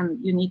to,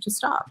 and you need to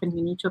stop, and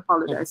you need to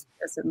apologize for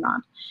this and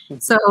not.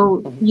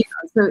 So, you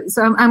know,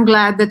 so I'm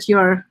glad that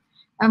your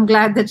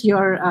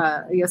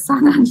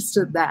son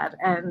understood that,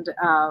 and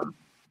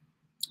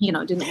you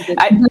know, didn't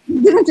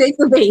take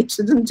the bait.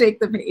 Didn't take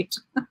the bait.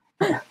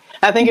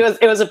 I think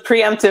it was a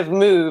preemptive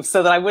move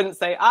so that I wouldn't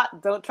say,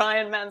 don't try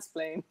and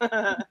mansplain.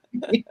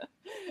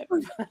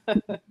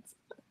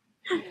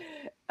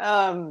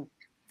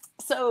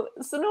 So,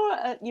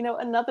 Sonora, you know,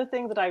 another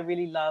thing that I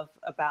really love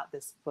about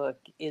this book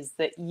is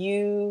that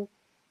you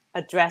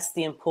address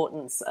the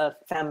importance of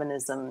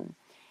feminism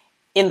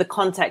in the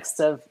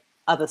context of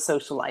other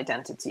social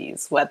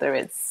identities, whether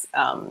it's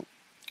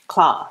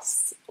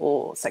class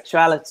or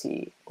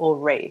sexuality or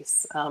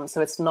race.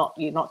 So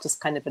you're not just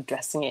kind of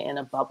addressing it in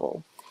a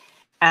bubble.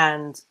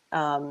 And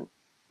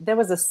there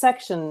was a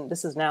section,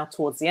 this is now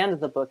towards the end of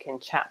the book, in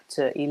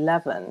chapter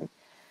 11.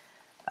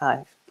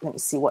 Let me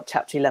see what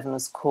chapter 11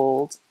 was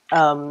called.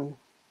 Should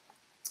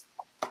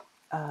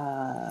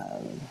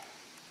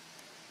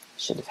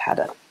have had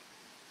it.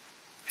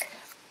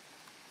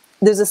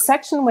 There's a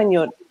section when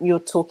you're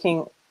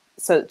talking.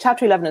 So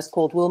chapter 11 is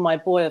called "Will My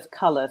Boy of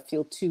Color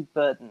Feel Too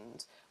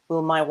Burdened?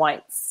 Will My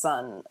White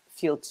Son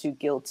Feel Too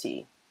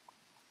Guilty?"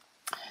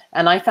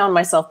 And I found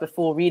myself,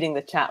 before reading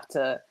the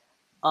chapter,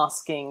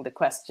 asking the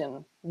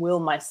question, "Will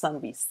my son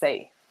be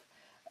safe?"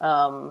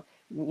 You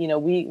know,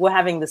 we were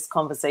having this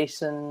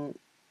conversation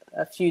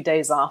a few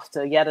days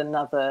after yet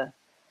another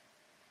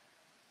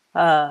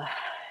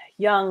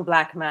young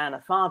Black man, a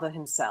father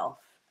himself,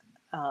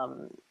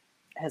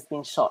 has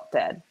been shot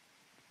dead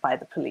by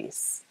the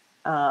police.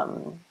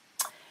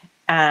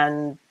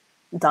 And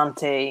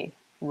Dante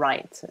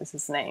Wright is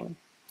his name.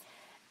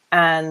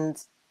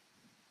 And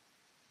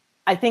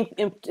I think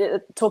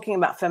talking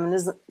about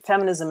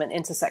feminism and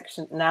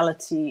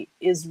intersectionality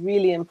is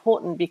really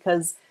important,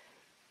 because,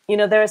 you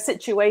know, there are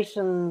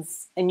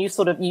situations, and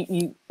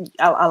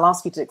I'll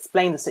ask you to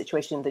explain the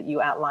situation that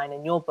you outline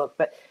in your book.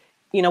 But,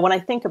 you know, when I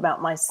think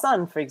about my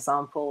son, for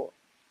example,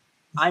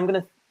 I'm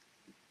going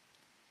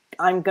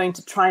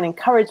to try and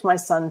encourage my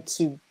son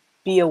to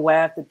be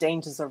aware of the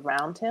dangers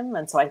around him.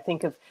 And so I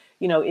think of,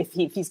 you know, if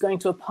he's going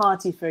to a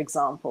party, for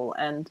example,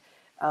 and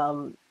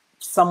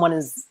someone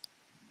is,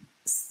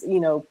 you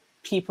know,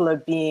 people are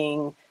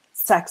being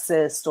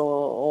sexist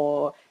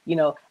or, you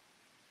know,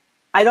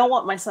 I don't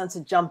want my son to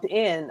jump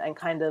in and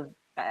kind of,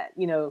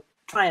 you know,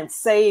 try and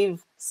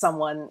save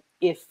someone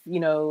if, you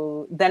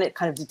know, then it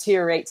kind of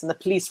deteriorates and the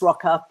police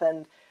rock up,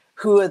 and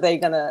who are they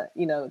going to,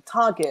 you know,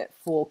 target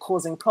for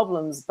causing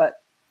problems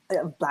but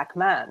a Black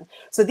man?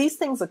 So these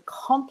things are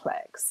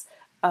complex.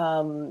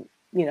 You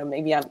know,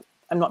 maybe I'm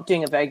not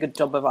doing a very good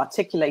job of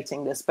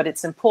articulating this, but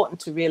it's important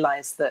to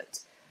realize that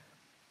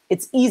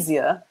it's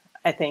easier,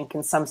 I think,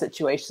 in some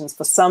situations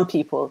for some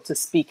people to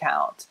speak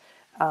out,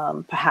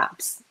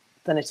 perhaps,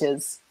 than it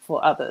is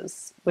for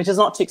others, which is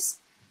not to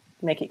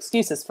make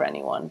excuses for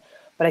anyone.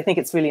 But I think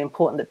it's really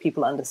important that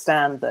people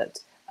understand that,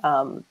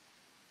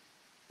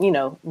 you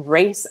know,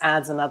 race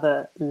adds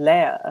another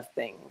layer of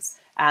things,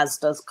 as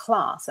does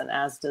class, and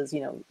as does,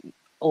 you know,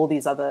 all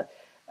these other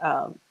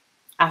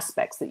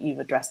aspects that you've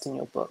addressed in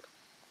your book.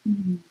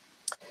 Mm-hmm.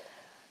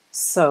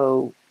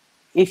 So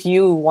if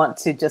you want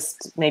to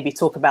just maybe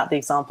talk about the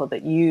example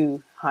that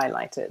you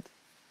highlighted.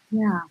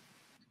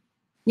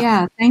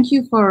 Yeah, thank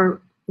you for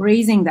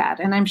raising that.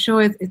 And I'm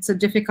sure it's a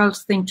difficult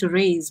thing to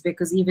raise,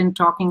 because even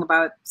talking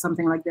about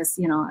something like this,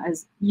 you know,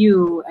 as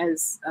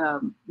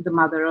the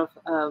mother of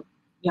a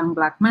young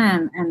Black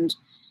man, and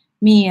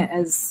me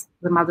as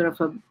the mother of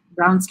a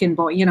brown-skinned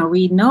boy, you know,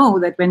 we know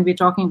that when we're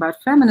talking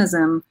about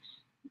feminism,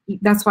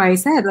 that's why I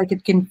said, like,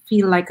 it can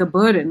feel like a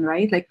burden,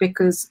 right? Like,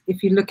 because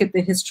if you look at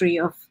the history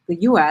of the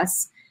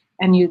US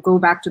and you go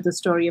back to the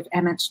story of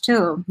Emmett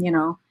Till, you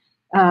know,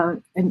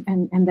 and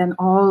then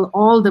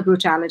all the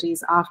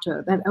brutalities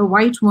after that, a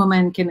white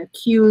woman can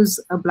accuse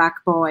a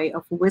Black boy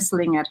of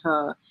whistling at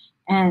her,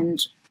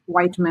 and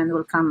white men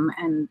will come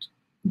and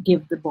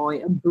give the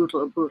boy a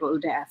brutal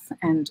death.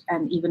 And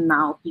even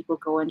now people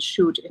go and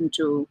shoot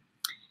into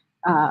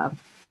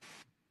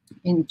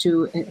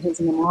his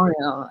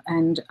memorial.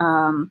 And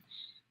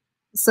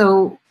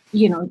so,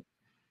 you know,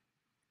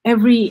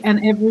 every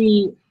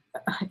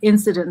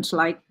incident,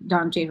 like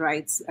Dante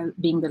Wright's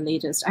being the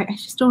latest, I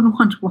just don't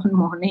want one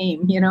more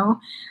name, you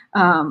know.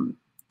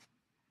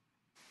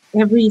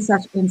 Every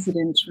such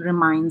incident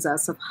reminds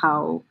us of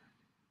how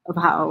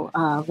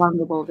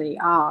vulnerable they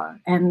are.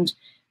 And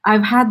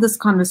I've had this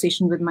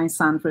conversation with my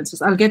son, for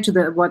instance. I'll get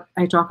to what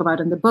I talk about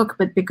in the book,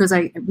 but because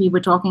we were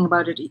talking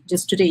about it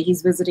just today,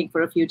 he's visiting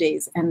for a few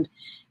days, and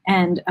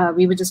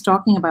we were just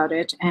talking about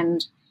it.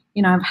 And,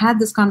 I've had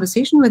this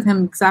conversation with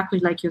him exactly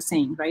like you're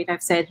saying, right?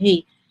 I've said,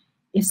 hey,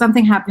 if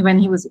something happened when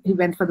he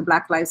went for the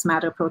Black Lives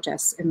Matter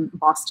protests in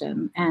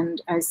Boston,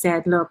 and I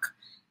said, look,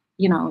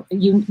 you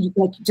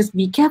like, just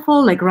be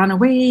careful, like run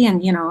away.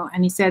 And,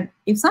 and he said,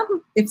 if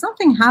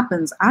something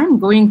happens, I'm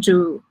going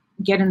to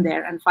get in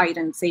there and fight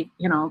and say,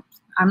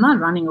 I'm not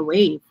running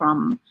away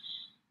from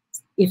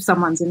if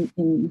someone's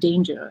in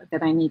danger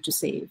that I need to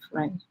save,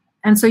 right?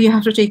 And so you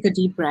have to take a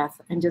deep breath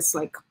and just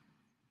like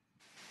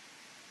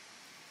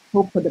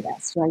hope for the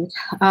best, right?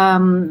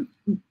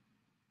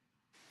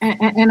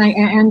 And I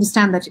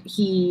understand that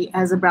he,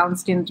 as a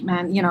brown-skinned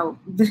man,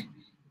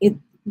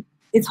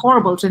 it's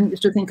horrible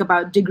to think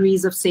about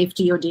degrees of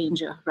safety or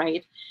danger,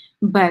 right?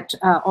 But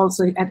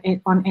also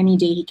on any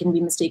day he can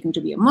be mistaken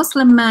to be a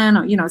Muslim man,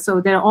 or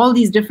so there are all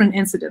these different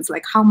incidents.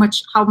 Like how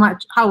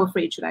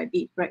afraid should I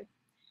be, right?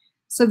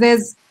 So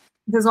there's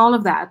all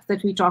of that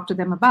we talk to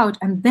them about,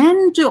 and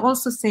then to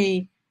also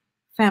say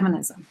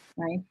feminism,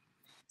 right?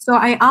 So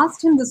I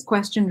asked him this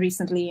question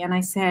recently, and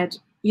I said,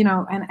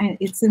 and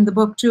it's in the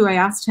book too. I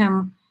asked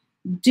him,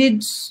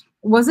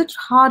 was it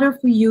harder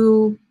for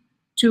you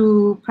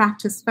to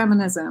practice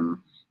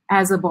feminism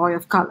as a boy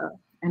of color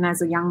and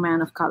as a young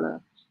man of color?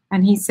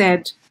 And he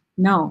said,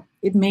 no,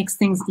 it makes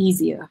things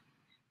easier,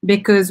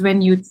 because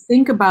when you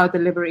think about the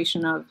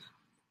liberation of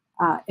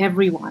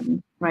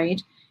everyone,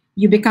 right,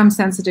 you become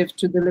sensitive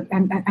to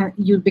and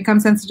you become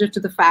sensitive to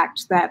the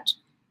fact that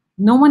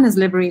no one is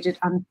liberated,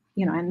 and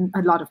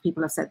a lot of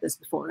people have said this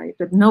before, right?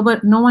 But no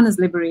one is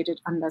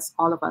liberated unless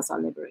all of us are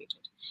liberated.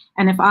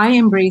 And if I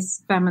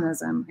embrace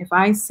feminism, if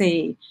I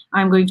say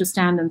I'm going to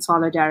stand in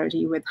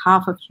solidarity with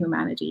half of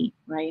humanity,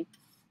 right,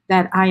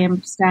 that I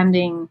am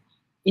standing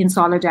in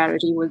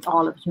solidarity with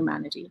all of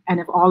humanity. And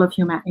if all of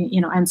humanity,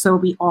 and so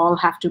we all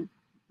have to,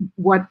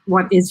 what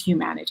is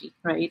humanity,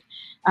 right?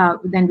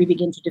 Then we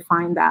begin to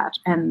define that.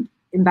 And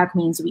that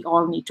means we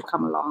all need to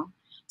come along.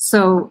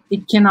 So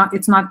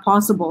it's not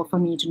possible for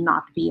me to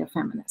not be a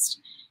feminist.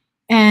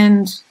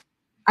 And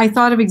I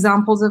thought of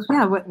examples of,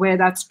 where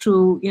that's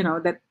true,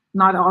 that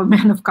not all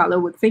men of color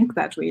would think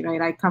that way,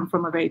 right? I come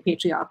from a very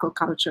patriarchal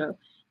culture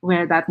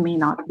where that may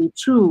not be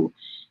true.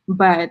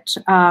 But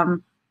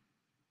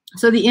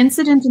so the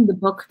incident in the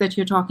book that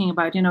you're talking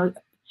about, and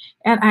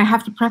I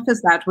have to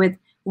preface that with,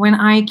 when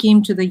I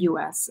came to the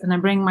US and I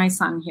bring my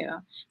son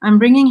here, I'm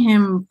bringing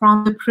him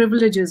from the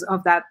privileges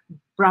of that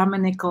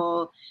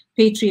Brahminical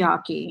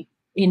patriarchy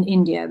in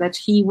India that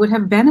he would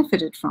have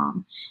benefited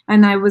from.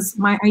 And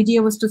my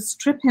idea was to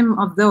strip him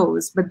of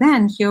those, but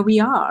then here we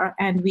are,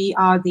 and we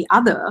are the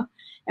other,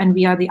 and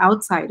we are the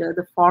outsider,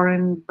 the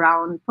foreign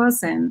brown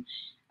person.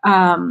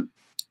 And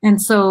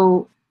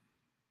so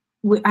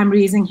I'm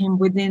raising him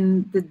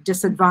within the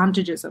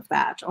disadvantages of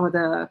that, or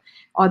the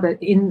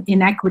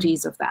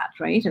inequities of that,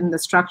 right? And the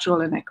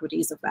structural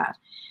inequities of that.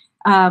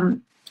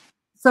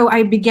 So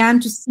I began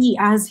to see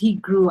as he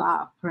grew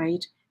up,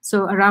 right?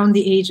 So around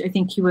the age, I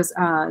think he was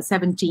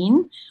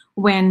 17,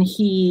 when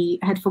he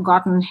had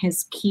forgotten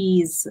his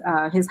keys,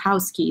 his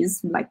house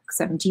keys, like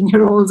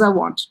 17-year-olds are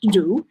wont to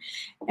do.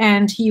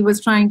 And he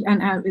was trying,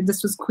 and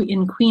this was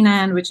in Queen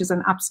Anne, which is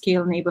an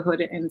upscale neighborhood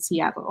in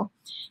Seattle.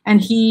 And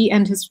he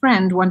and his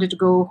friend wanted to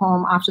go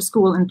home after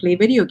school and play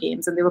video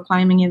games, and they were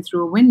climbing in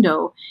through a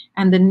window.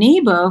 And the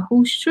neighbor,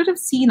 who should have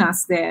seen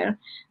us there,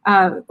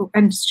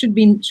 and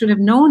should have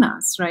known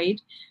us,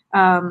 right,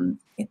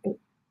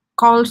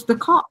 called the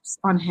cops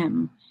on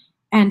him.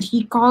 And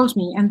he called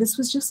me, and this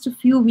was just a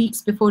few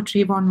weeks before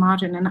Trayvon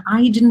Martin, and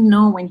I didn't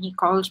know when he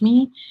called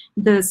me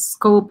the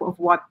scope of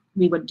what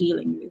we were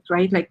dealing with,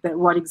 right? Like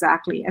what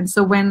exactly. And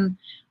so when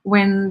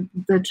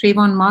the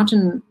Trayvon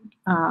Martin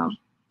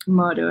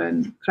murder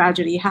and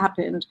tragedy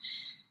happened,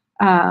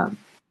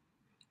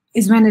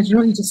 is when it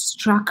really just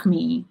struck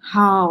me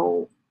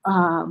how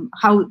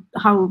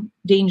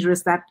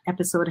dangerous that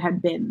episode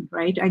had been,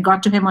 right? I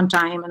got to him on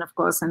time, and of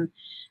course, and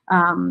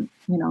and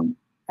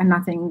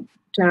nothing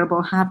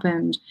terrible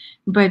happened,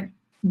 but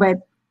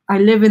I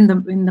live in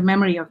the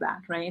memory of that,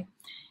 right?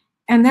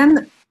 And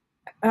then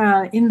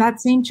in that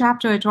same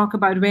chapter, I talk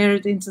about where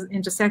it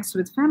intersects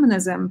with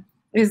feminism,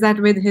 is that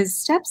with his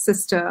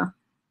stepsister,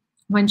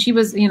 when she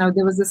was,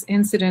 there was this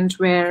incident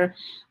where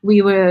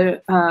we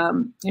were,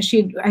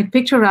 I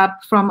picked her up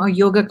from a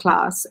yoga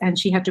class, and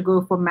she had to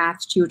go for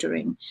math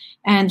tutoring,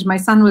 and my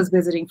son was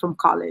visiting from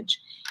college.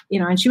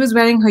 And she was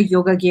wearing her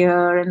yoga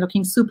gear and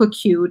looking super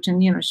cute.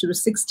 And, she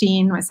was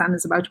 16. My son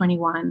is about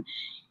 21.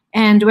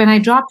 And when I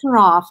dropped her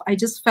off, I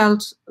just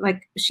felt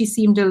like she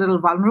seemed a little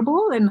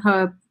vulnerable in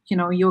her,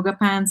 yoga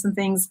pants and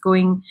things,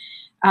 going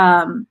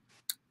and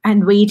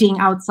waiting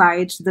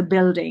outside the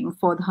building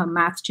for her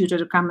math tutor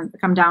to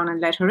come down and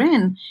let her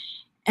in.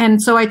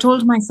 And so I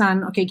told my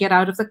son, okay, get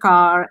out of the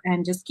car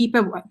and just keep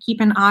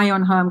an eye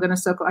on her. I'm going to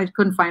circle. I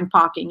couldn't find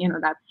parking,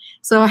 that.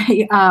 So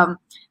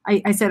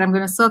I said, I'm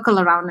going to circle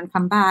around and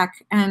come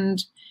back.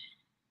 And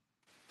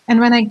And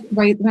when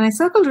I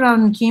circled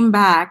around and came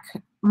back,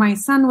 my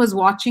son was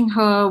watching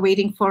her,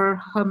 waiting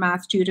for her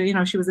math tutor. You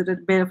know, she was at a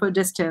bit of a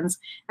distance.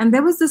 And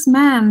there was this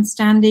man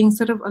standing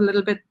sort of a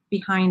little bit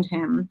behind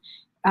him,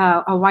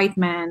 a white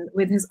man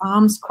with his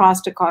arms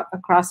crossed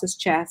across his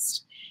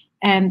chest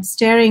and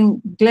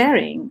staring,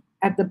 glaring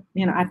at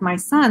at my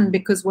son,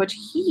 because what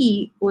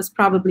he was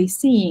probably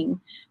seeing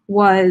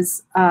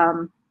was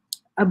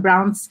a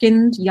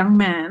brown-skinned young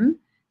man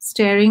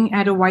staring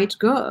at a white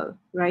girl,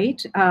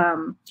 right?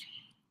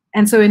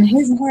 And so in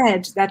his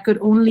head, that could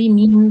only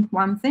mean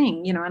one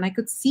thing, and I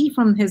could see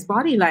from his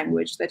body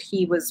language that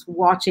he was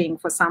watching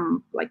for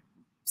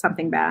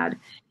something bad.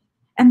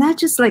 And that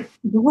just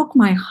broke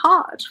my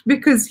heart,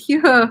 because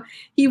here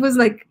he was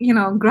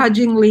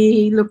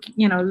grudgingly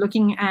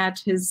looking at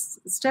his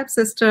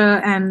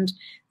stepsister and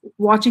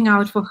watching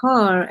out for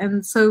her.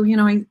 And so,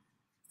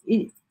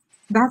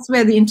 that's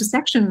where the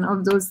intersection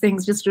of those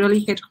things just really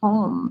hit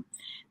home.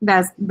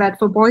 That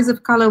for boys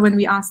of color, when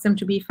we ask them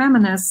to be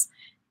feminists,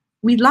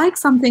 we'd like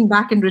something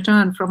back in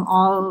return from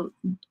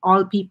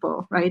all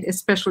people, right?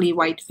 Especially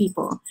white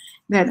people.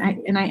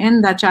 And I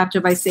end that chapter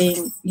by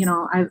saying,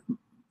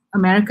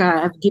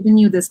 America, I've given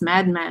you this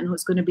madman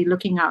who's going to be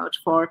looking out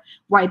for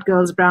white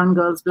girls, brown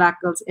girls,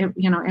 black girls,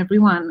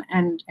 everyone,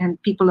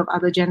 and people of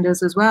other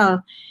genders as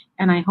well.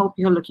 And I hope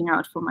you're looking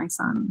out for my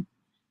son.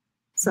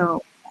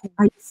 So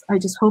I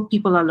just hope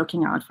people are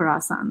looking out for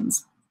our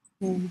sons.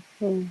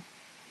 Mm-hmm.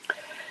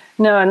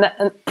 No, and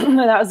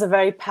that was a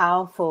very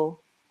powerful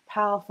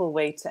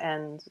way to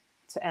end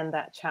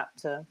that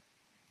chapter.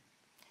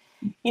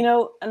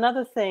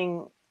 Another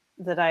thing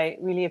that I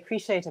really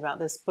appreciate about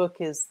this book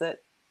is that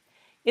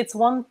it's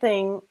one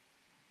thing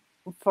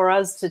for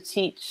us to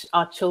teach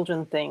our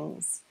children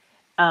things.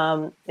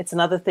 It's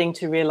another thing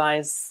to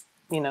realize,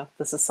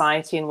 the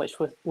society in which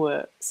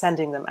we're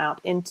sending them out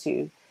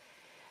into.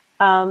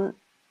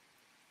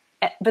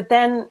 But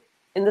then,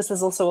 and this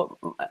is also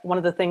one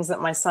of the things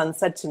that my son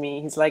said to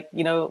me, he's like,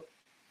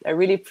 I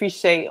really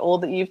appreciate all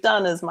that you've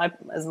done as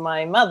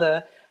my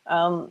mother.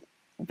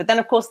 But then,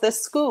 of course, there's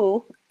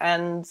school,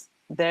 and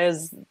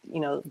there's,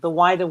 the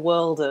wider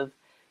world of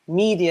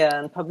media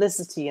and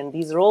publicity, and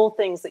these are all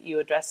things that you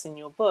address in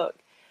your book.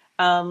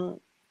 And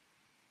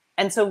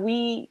so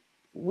we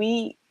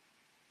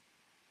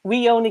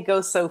only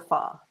go so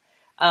far.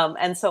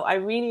 And so I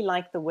really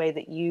like the way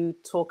that you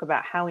talk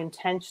about how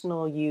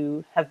intentional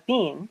you have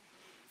been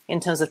in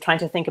terms of trying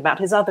to think about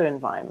his other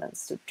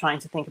environments, trying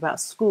to think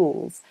about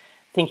schools,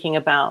 thinking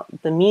about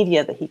the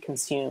media that he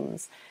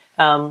consumes.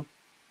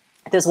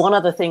 There's one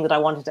other thing that I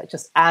wanted to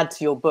just add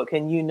to your book,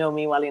 and you know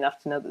me well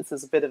enough to know that this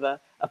is a bit of a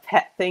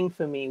pet thing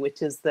for me,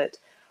 which is that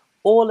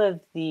all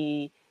of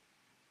the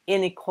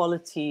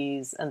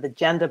inequalities and the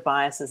gender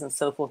biases and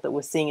so forth that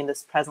we're seeing in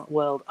this present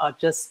world are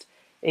just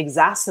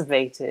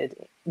exacerbated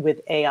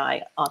with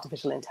AI,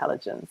 artificial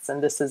intelligence.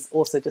 And this is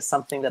also just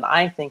something that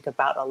I think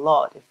about a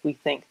lot. If we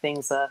think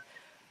things are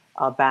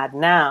bad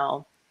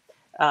now,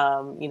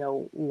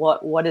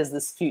 what is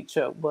this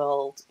future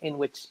world in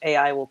which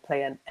AI will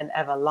play an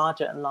ever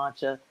larger and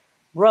larger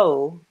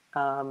role?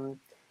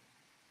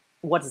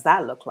 What does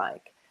that look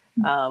like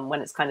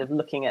when it's kind of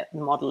looking at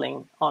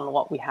modeling on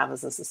what we have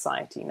as a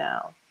society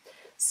now?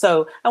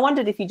 So I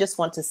wondered if you just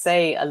want to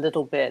say a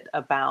little bit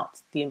about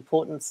the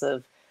importance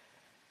of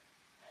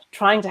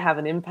trying to have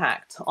an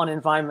impact on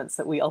environments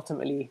that we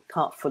ultimately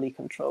can't fully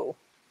control.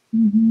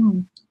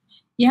 Mm-hmm.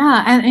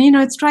 Yeah, and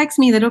it strikes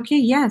me that, okay,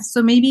 yes,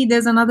 so maybe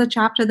there's another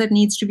chapter that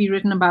needs to be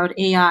written about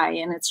AI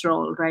and its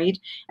role, right?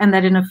 And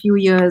that in a few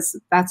years,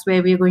 that's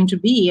where we're going to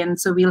be. And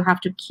so we'll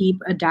have to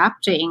keep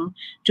adapting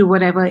to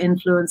whatever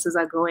influences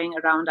are growing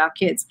around our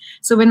kids.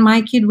 So when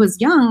my kid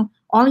was young,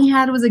 all he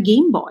had was a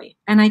Game Boy,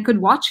 and I could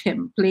watch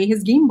him play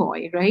his Game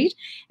Boy, right?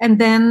 And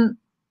then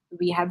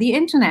we had the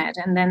internet,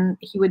 and then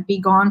he would be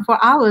gone for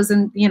hours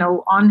and,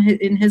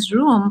 in his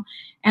room.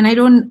 And I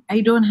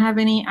don't have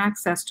any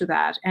access to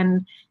that.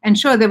 And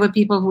sure, there were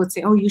people who would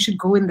say, oh, you should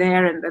go in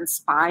there and then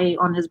spy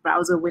on his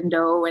browser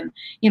window and,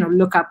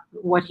 look up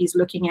what he's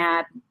looking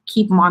at,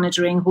 keep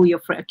monitoring who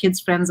your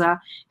kids' friends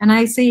are. And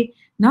I say,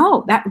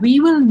 no, that we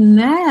will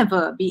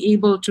never be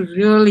able to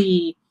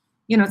really,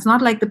 it's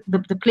not like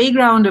the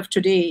playground of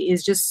today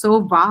is just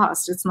so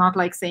vast. It's not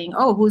like saying,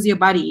 oh, who's your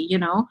buddy,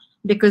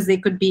 because they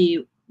could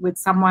be with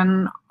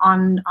someone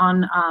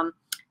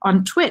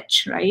on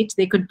Twitch, right?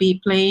 They could be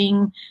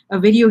playing a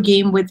video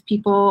game with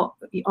people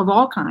of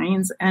all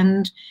kinds,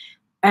 and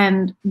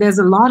there's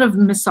a lot of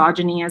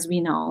misogyny, as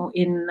we know,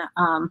 in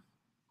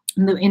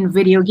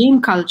video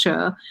game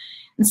culture.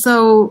 And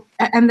so,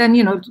 and then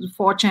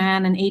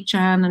 4chan and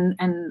 8chan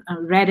and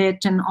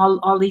Reddit and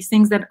all these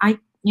things that I,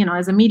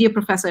 as a media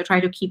professor, I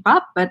try to keep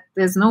up, but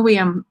there's no way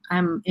I'm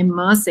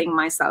immersing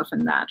myself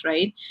in that,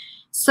 right?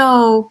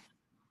 So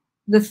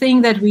the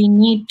thing that we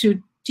need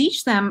to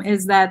teach them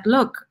is that,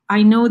 look,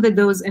 I know that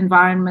those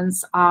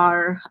environments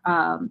are,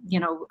 are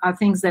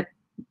things that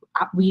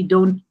we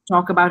don't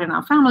talk about in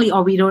our family,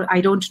 or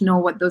I don't know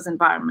what those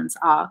environments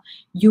are.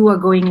 You are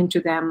going into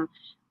them.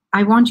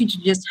 I want you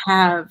to just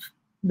have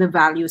the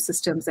value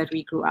systems that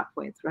we grew up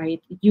with,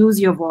 right? Use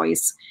your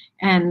voice.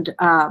 And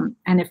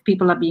if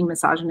people are being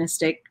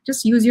misogynistic,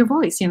 just use your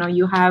voice.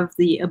 You have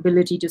the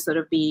ability to sort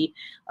of be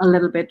a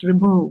little bit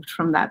removed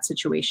from that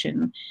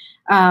situation.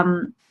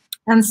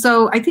 And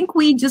so I think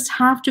we just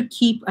have to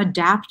keep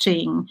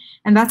adapting.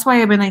 And that's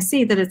why when I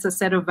say that it's a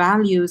set of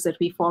values that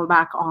we fall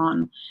back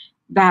on,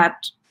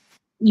 that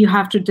you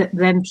have to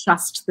then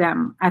trust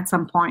them at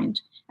some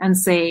point and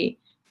say,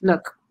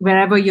 look,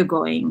 wherever you're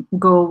going,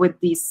 go with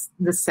this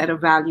set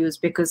of values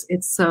because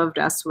it served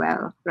us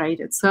well, right?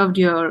 It served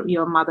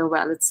your mother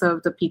well. It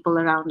served the people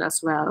around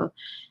us well.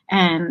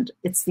 And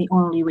it's the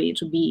only way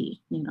to be,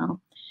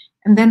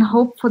 and then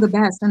hope for the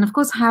best. And of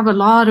course, have a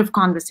lot of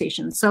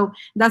conversations. So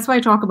that's why I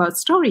talk about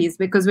stories,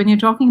 because when you're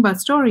talking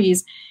about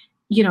stories,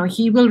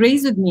 he will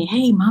raise with me,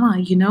 hey,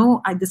 mama,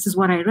 this is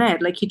what I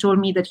read. Like he told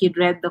me that he'd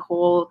read the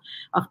whole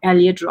of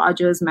Elliot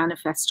Rodger's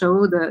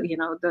manifesto, the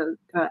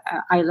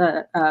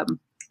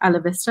Isla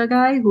Vista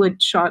guy who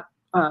had shot,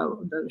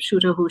 the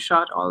shooter who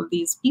shot all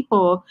these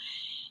people.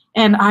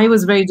 And I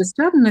was very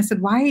disturbed. And I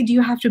said, why do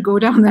you have to go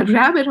down that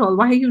rabbit hole?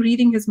 Why are you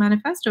reading his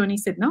manifesto? And he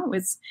said, no,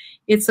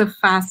 it's a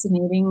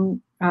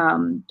fascinating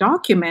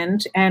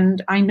document.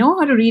 And I know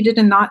how to read it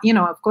and not,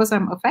 of course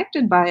I'm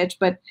affected by it,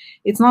 but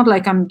it's not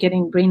like I'm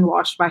getting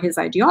brainwashed by his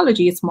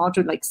ideology. It's more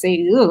to like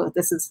say, ugh,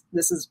 this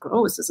is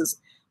gross. This is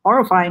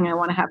horrifying. I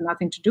want to have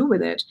nothing to do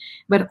with it,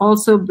 but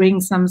also bring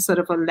some sort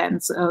of a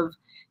lens of,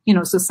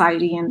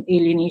 society and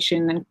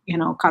alienation and,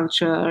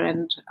 culture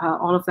and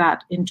all of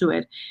that into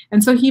it.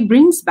 And so he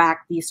brings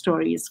back these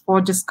stories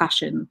for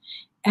discussion.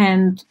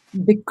 And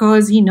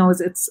because he knows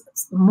it's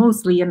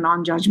mostly a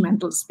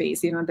non-judgmental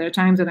space, there are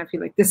times when I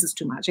feel like this is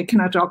too much. I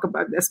cannot talk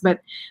about this, but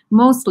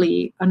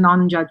mostly a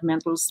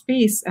non-judgmental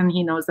space. And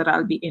he knows that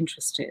I'll be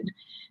interested.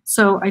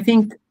 So I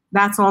think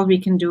that's all we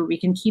can do. We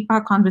can keep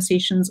our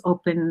conversations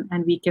open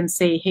and we can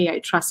say, hey, I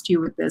trust you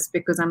with this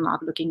because I'm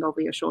not looking over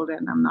your shoulder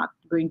and I'm not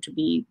going to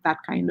be that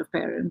kind of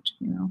parent,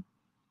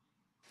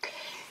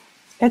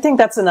 I think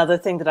that's another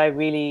thing that I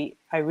really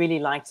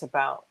liked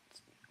about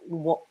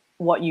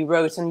what you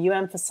wrote. And you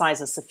emphasize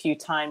this a few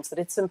times, that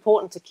it's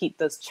important to keep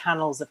those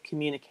channels of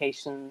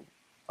communication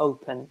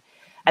open.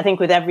 I think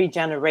with every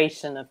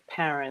generation of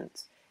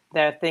parent,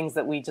 there are things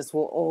that we just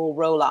will all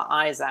roll our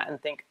eyes at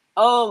and think,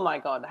 oh my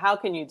God, how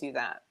can you do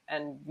that?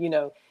 And,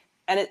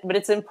 but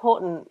it's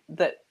important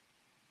that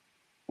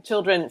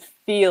children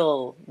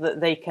feel that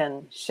they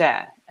can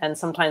share. And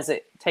sometimes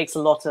it takes a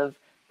lot of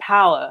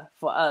power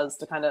for us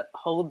to kind of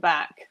hold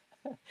back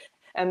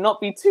and not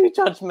be too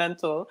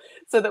judgmental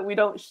so that we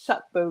don't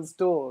shut those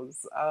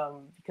doors,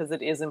 because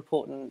it is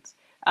important.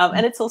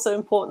 And it's also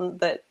important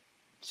that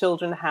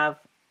children have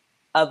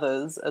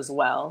others as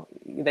well.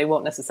 They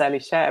won't necessarily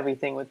share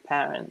everything with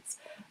parents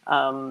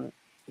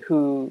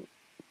who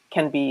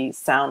can be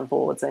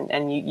soundboards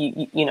and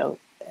you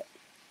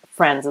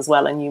friends as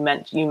well. And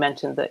you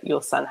mentioned that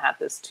your son had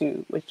this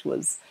too, which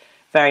was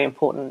very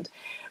important.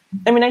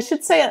 I mean, I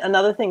should say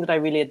another thing that I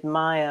really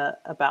admire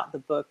about the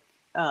book,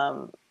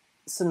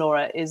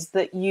 Sonora, is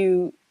that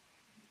you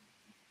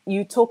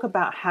talk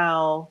about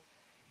how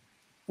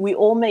we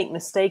all make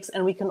mistakes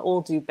and we can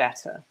all do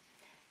better.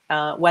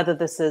 Whether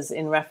this is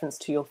in reference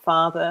to your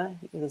father,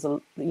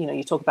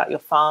 you talk about your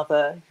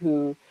father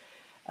who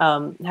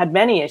had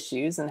many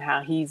issues and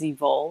how he's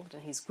evolved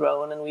and he's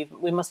grown, and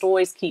we must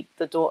always keep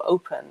the door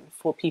open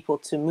for people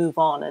to move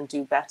on and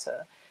do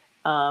better.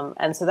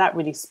 And so that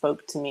really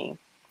spoke to me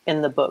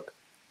in the book.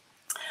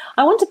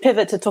 I want to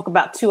pivot to talk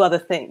about two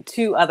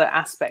other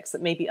aspects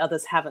that maybe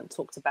others haven't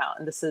talked about.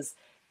 And this is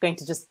going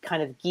to just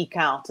kind of geek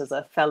out as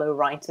a fellow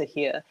writer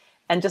here.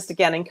 And just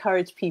again,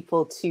 encourage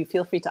people to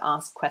feel free to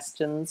ask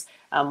questions.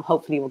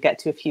 Hopefully we'll get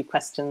to a few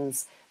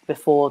questions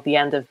before the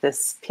end of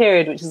this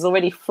period, which is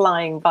already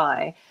flying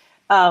by.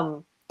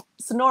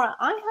 Sonora,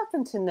 I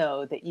happen to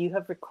know that you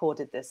have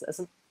recorded this as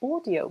an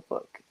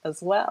audiobook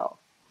as well.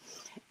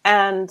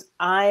 And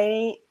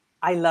I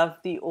love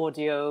the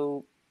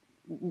audio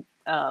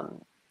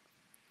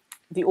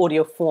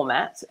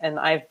format, and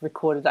I've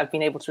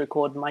been able to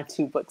record my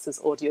 2 books as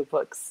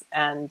audiobooks,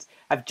 and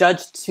I've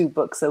judged 2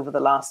 books over the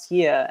last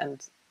year.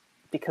 And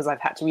because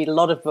I've had to read a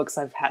lot of books,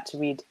 I've had to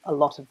read a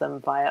lot of them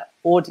via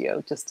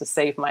audio just to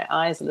save my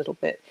eyes a little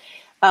bit.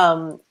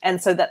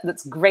 And so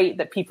that's great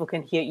that people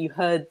can hear. You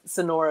heard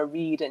Sonora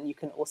read, and you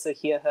can also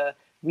hear her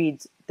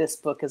read this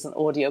book as an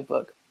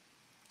audiobook.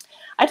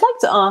 I'd like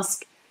to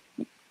ask,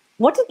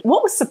 what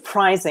was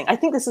surprising? I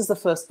think this is the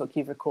first book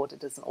you've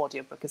recorded as an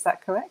audiobook. Is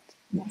that correct?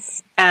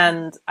 Yes.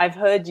 And I've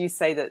heard you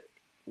say that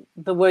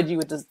the word you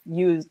would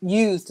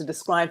use to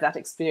describe that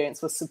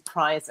experience was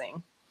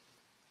surprising.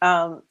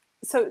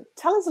 So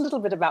tell us a little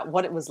bit about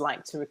what it was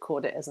like to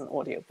record it as an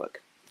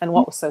audiobook and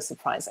what was so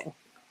surprising.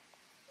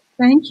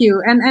 Thank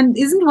you. And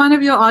isn't one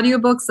of your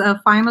audiobooks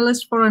a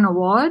finalist for an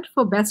award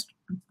for best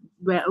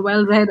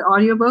well-read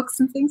audiobooks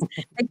and things?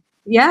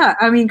 Yeah,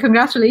 I mean,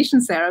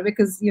 congratulations, Sarah,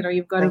 because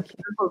you've got a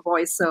beautiful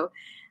voice. So,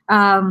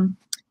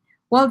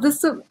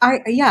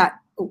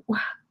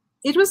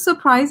 it was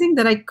surprising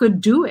that I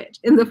could do it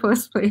in the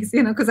first place,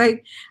 because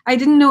I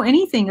didn't know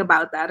anything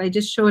about that. I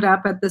just showed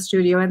up at the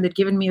studio and they'd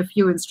given me a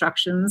few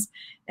instructions,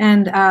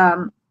 and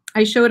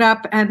I showed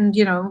up and,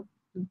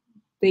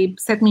 they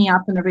set me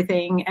up and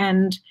everything.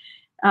 And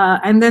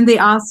then they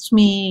asked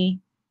me,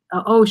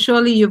 oh,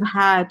 surely you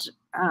have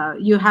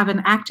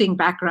an acting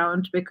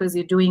background because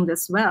you're doing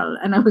this well.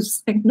 And I was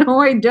just like, no,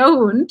 I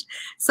don't.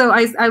 So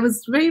I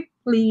was very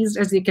pleased,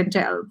 as you can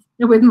tell,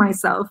 with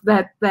myself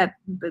that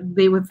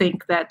they would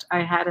think that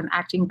I had an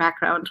acting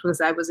background because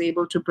I was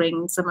able to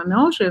bring some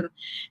emotion.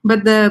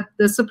 But the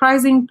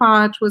surprising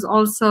part was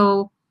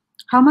also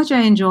how much I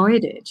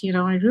enjoyed it.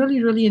 I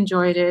really, really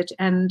enjoyed it.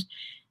 And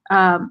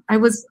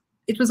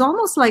it was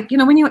almost like,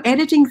 when you're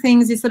editing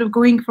things, you're sort of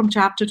going from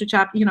chapter to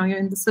chapter, you're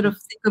in the sort of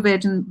thick of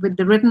it and with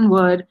the written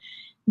word,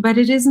 but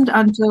it isn't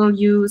until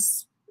you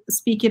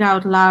speak it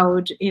out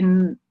loud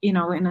in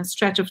a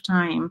stretch of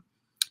time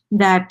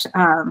that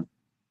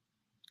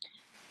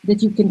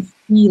that you can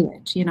feel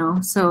it,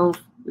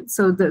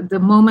 so the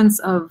moments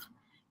of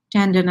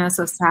tenderness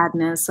or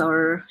sadness,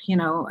 or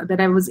that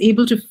I was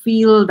able to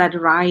feel that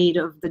ride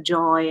of the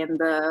joy and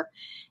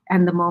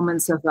the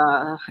moments of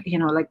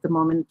like the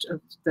moment of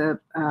the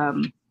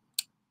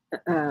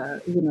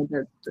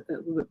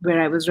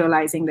where I was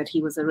realizing that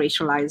he was a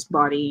racialized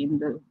body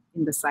in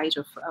the sight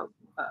of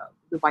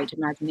the white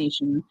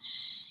imagination.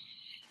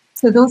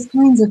 So those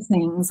kinds of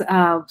things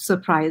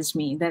surprised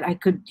me, that I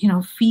could,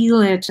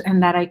 feel it,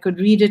 and that I could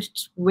read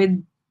it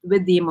with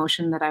the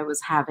emotion that I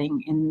was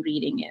having in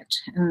reading it,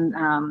 and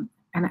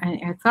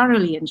I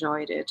thoroughly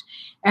enjoyed it.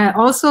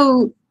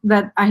 Also,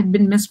 that I had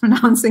been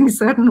mispronouncing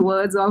certain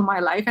words all my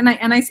life, and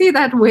I say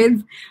that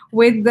with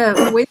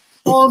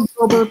all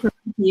global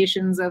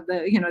pronunciations of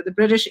the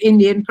British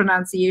Indian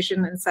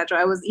pronunciation,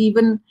 etc.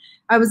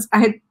 I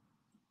had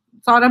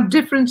thought of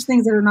different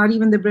things that are not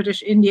even the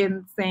British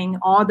Indian thing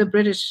or the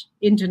British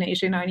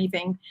intonation or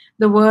anything.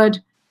 The word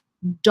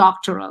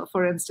doctoral,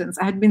 for instance,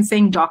 I had been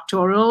saying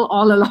doctoral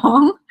all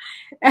along,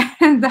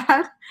 and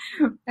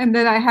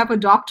then I have a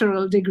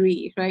doctoral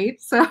degree,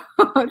 right? So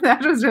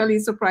that was really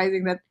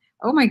surprising. That,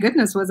 oh my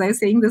goodness, was I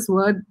saying this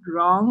word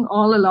wrong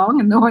all along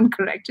and no one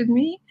corrected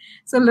me?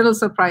 So little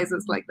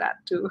surprises like that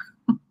too.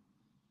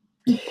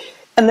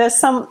 And there's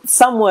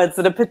some words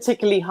that are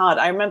particularly hard.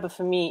 I remember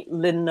for me,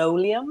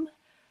 linoleum,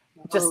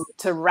 just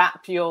to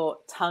wrap your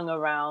tongue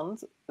around,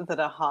 that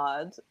are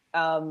hard.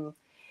 I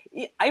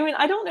mean,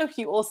 I don't know if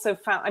you also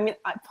found,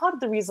 part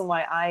of the reason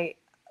why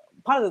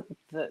part of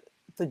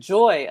the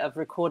joy of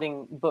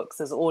recording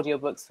books as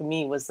audiobooks for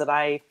me was that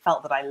I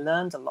felt that I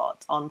learned a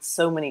lot on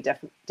so many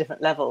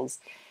different levels.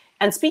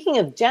 And speaking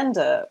of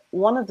gender,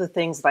 one of the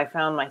things that I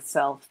found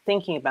myself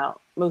thinking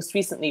about most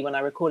recently when I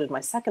recorded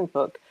my second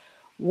book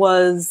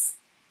was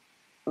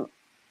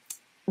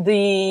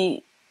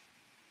the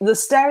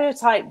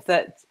stereotype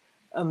that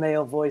a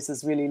male voice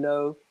is really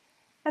low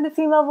and a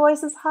female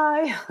voice is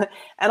high.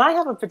 And I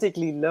have a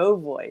particularly low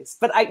voice,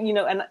 but I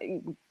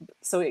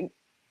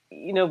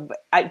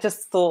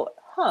just thought,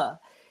 I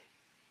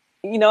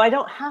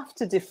don't have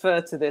to defer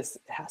to this.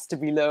 It has to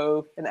be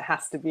low and it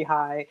has to be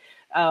high.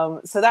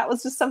 So that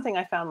was just something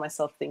I found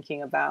myself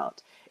thinking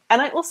about. And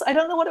I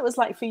don't know what it was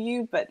like for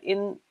you, but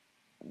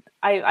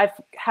I've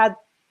had,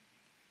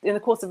 in the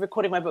course of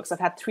recording my books, I've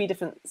had 3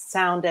 different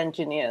sound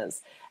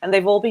engineers, and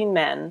they've all been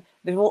men.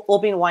 They've all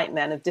been white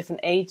men of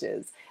different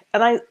ages.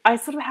 And I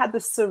sort of had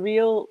this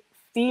surreal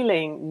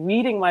feeling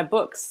reading my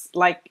books,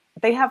 like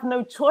they have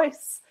no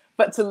choice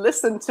but to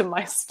listen to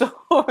my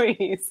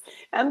stories.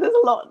 And there's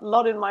a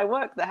lot in my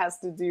work that has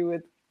to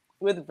do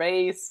with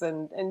race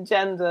and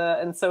gender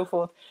and so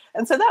forth.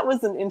 And so that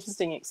was an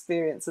interesting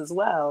experience as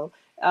well.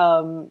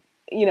 And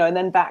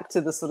then back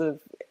to the sort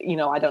of,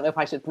 I don't know if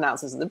I should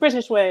pronounce this in the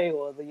British way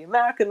or the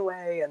American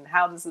way, and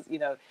how does it,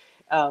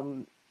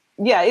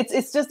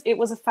 it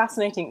was a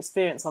fascinating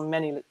experience on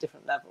many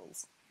different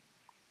levels.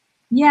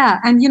 Yeah,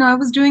 and I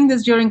was doing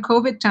this during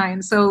COVID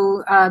time,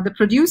 so the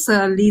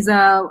producer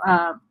Lisa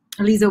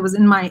was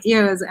in my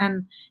ears,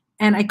 and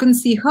I couldn't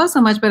see her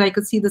so much, but I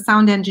could see the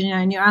sound engineer.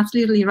 And you're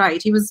absolutely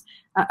right. He was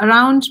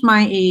around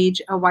my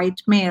age, a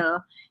white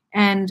male.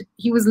 And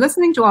he was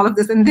listening to all of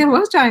this. And there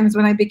were times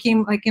when I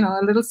became like, a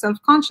little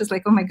self-conscious,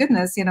 like, oh my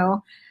goodness,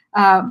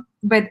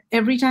 but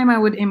every time I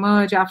would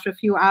emerge after a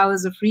few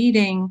hours of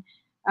reading,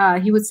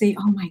 he would say,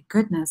 oh my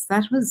goodness,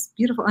 that was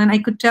beautiful. And I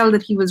could tell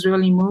that he was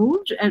really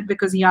moved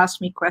because he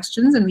asked me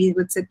questions, and we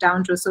would sit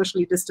down to a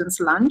socially distanced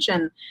lunch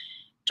and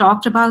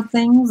talked about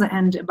things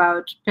and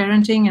about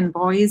parenting and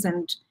boys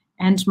and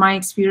my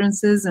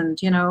experiences. And,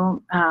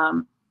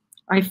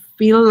 I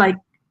feel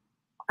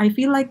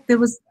like there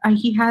was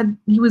he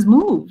was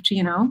moved,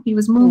 he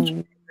was moved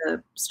by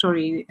the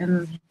story,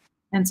 and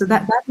so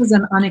that was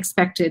an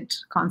unexpected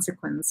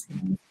consequence.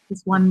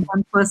 Just one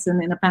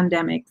person in a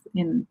pandemic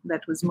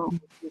that was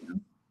moved.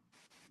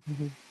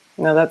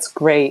 No, that's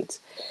great.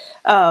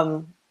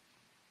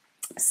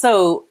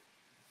 So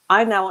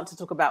I now want to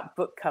talk about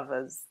book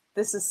covers.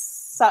 This is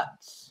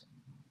such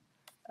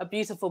a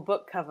beautiful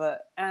book cover,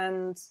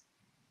 and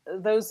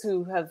those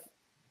who have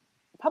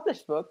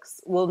published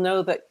books will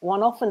know that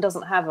one often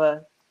doesn't have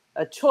a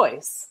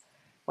choice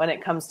when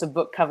it comes to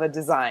book cover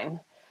design.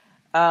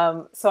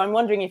 So I'm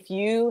wondering if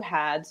you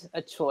had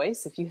a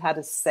choice, if you had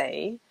a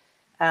say,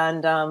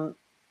 and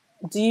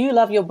do you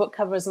love your book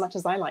cover as much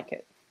as I like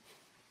it?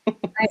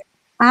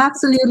 I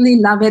absolutely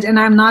love it. And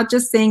I'm not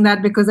just saying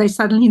that because I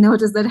suddenly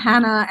noticed that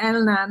Hannah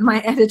Elnan, my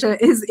editor,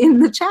 is in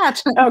the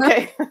chat.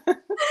 Okay.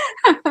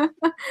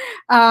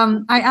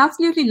 I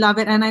absolutely love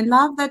it. And I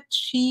love that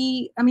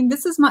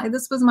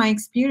this was my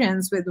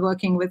experience with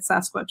working with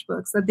Sasquatch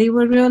Books, that they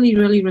were really,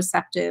 really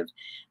receptive.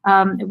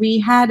 We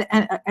had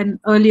an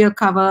earlier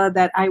cover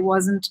that I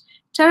wasn't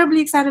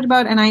terribly excited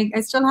about, and I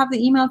still have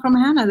the email from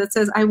Hannah that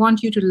says, I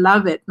want you to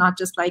love it, not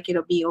just like it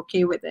or be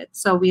okay with it.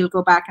 So we'll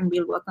go back and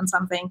we'll work on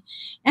something.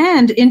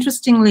 And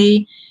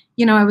interestingly,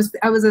 I was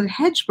at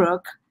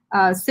Hedgebrook,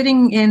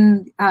 sitting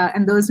in,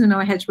 and those who know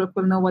Hedgebrook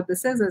will know what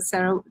this is, as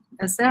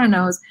Sarah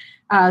knows,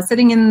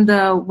 sitting in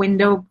the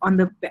window on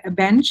the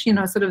bench,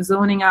 sort of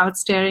zoning out,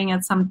 staring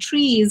at some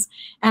trees,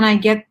 and I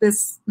get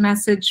this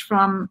message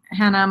from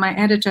Hannah, my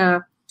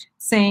editor,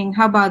 saying,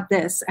 how about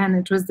this? And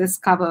it was this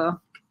cover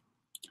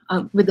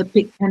with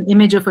an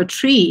image of a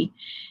tree,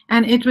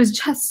 and it was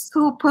just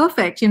so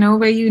perfect,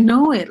 where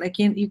it, like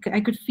I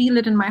could feel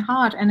it in my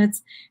heart. And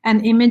it's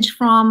an image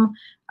from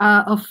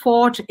a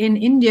fort in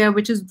India,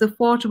 which is the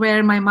fort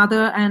where my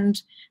mother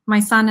and my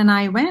son and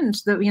I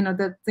went.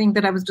 The thing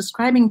that I was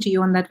describing to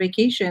you on that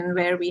vacation,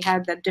 where we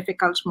had that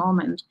difficult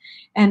moment,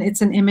 and it's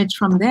an image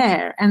from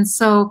there. And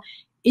so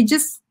it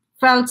just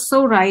felt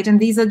so right. And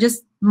these are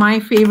just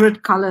my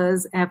favorite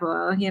colors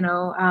ever,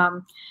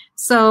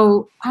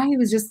 so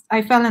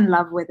I fell in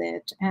love with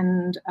it.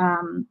 And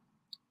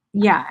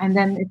and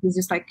then it was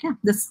just like,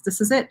 this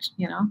is it,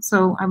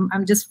 so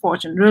I'm just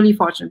fortunate, really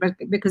fortunate, but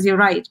because you're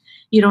right,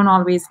 you don't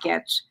always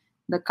get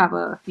the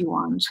cover you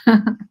want.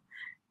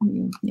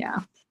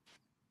 Yeah.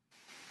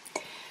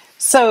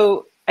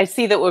 So I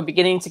see that we're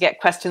beginning to get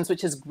questions,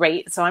 which is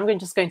great. So I'm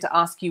just going to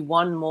ask you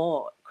one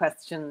more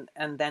question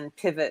and then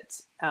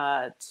pivot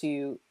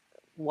to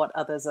what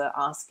others are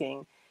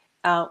asking,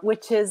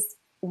 which is,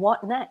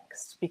 what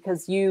next?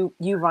 Because you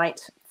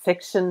write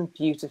fiction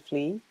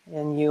beautifully,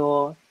 and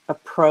you're a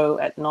pro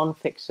at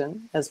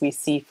nonfiction, as we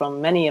see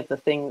from many of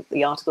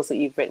the articles that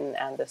you've written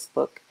and this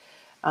book.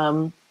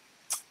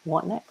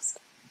 What next?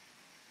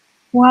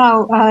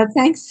 Wow,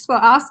 thanks for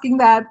asking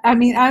that. I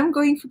mean, I'm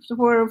going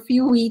for a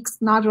few weeks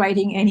not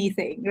writing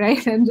anything,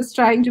 right? And just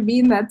trying to be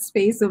in that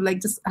space of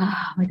like, just,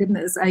 my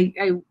goodness,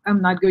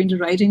 I'm not going to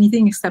write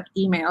anything except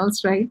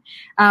emails, right?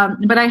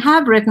 But I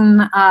have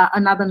written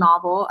another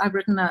novel. I've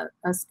written a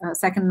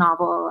second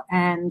novel,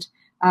 and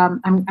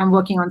I'm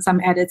working on some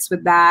edits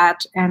with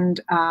that, and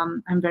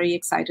I'm very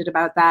excited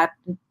about that.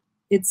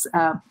 It's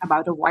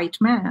about a white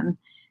man.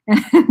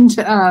 And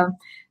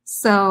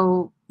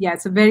so, yeah,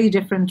 it's a very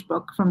different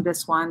book from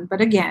this one.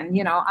 But again,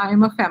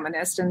 I'm a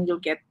feminist, and you'll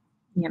get,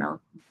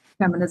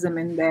 feminism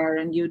in there,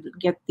 and you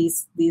get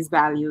these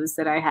values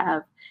that I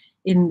have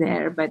in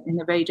there, but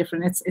in a very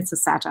different, it's a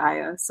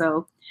satire.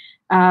 So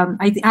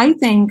I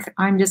think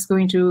I'm just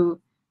going to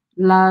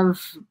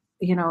love,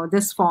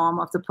 this form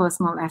of the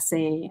personal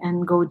essay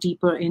and go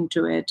deeper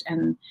into it.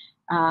 And,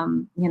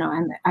 and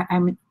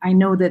I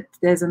know that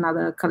there's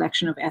another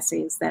collection of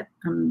essays that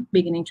I'm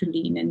beginning to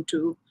lean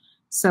into.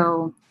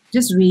 So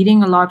just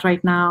reading a lot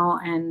right now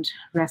and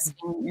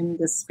resting in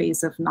this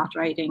space of not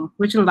writing,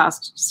 which will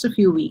last just a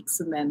few weeks,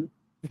 and then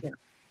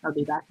I'll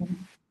be back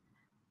in.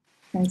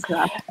 Thanks for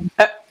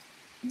that.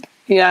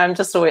 Yeah, I'm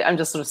just sort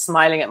of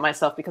smiling at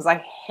myself, because I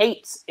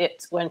hate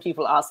it when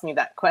people ask me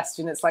that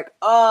question. It's like,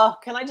 oh,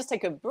 can I just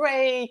take a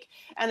break?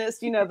 And it's,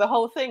 the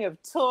whole thing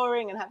of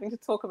touring and having to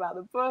talk about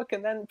the book,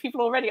 and then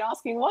people already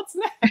asking what's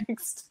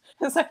next.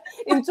 It's like,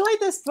 enjoy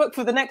this book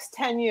for the next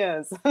 10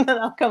 years, and then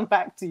I'll come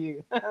back to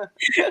you.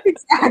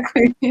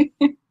 Exactly.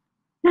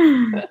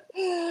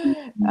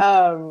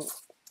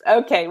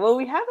 Okay, well,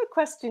 we have a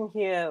question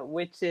here,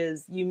 which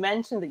is, you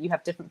mentioned that you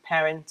have different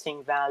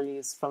parenting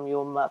values from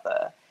your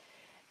mother.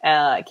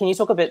 Can you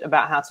talk a bit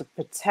about how to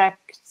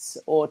protect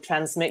or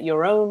transmit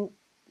your own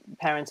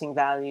parenting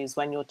values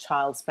when your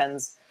child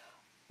spends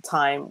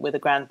time with a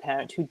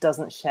grandparent who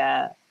doesn't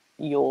share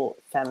your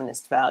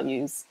feminist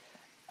values?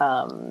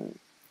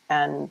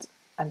 And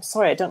I'm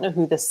sorry, I don't know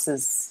who this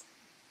is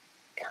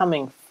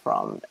coming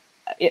from.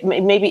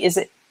 Maybe is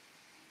it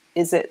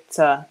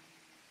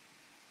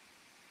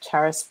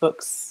Charis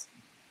books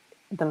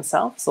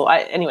themselves? Or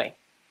anyway.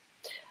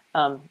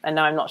 And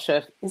now I'm not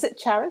sure. Is it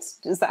Charis?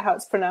 Is that how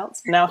it's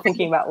pronounced? Now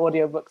thinking about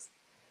audiobooks.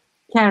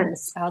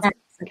 Charis.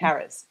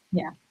 Charis.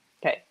 Yeah.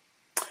 Okay.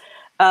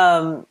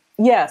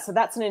 Yeah, so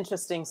that's an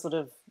interesting sort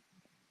of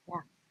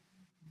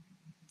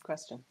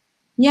question.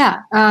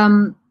 Yeah.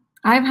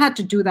 I've had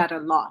to do that a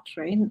lot,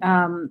 right?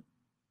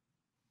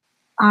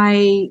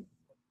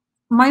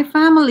 My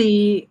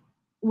family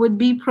would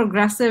be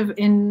progressive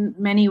in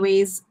many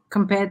ways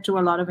compared to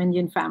a lot of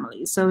Indian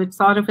families. So it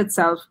thought of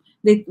itself,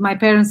 my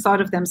parents thought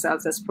of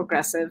themselves as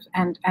progressive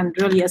and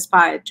really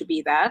aspired to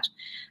be that.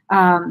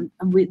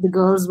 The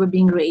girls were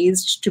being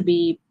raised to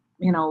be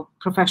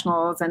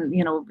professionals and,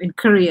 in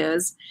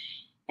careers.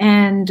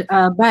 And,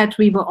 but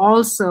we were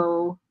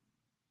also,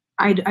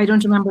 I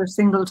don't remember a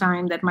single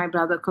time that my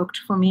brother cooked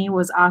for me,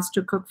 was asked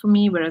to cook for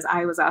me, whereas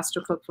I was asked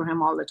to cook for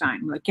him all the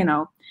time, like,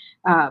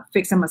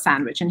 fix him a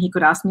sandwich. And he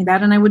could ask me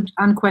that, and I would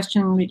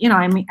unquestionably,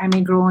 I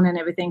may groan and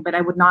everything, but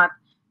I would not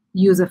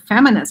use a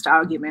feminist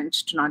argument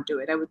to not do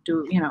it. I would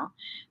do,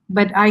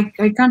 but I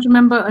can't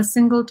remember a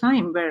single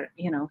time where,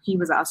 he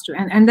was asked to.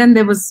 And then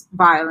there was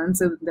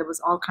violence. There was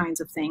all kinds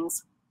of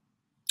things.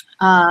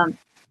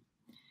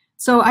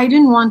 So I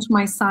didn't want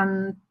my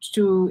son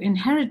to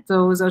inherit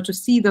those or to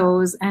see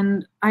those.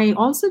 And I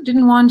also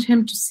didn't want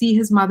him to see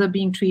his mother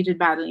being treated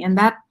badly. And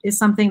that is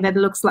something that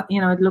looks like,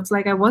 it looks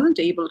like I wasn't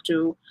able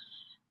to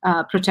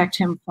protect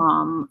him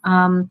from.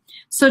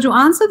 So to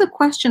answer the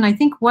question, I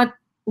think what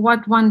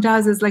one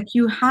does is, like,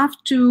 you have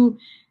to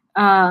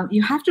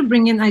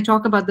bring in, I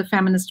talk about the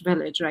feminist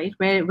village, right?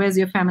 Where's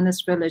your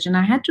feminist village? And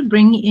I had to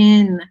bring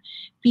in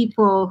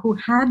people who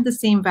had the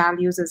same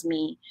values as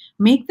me,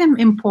 make them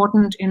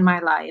important in my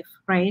life,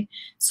 right?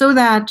 So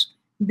that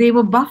they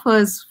were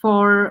buffers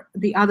for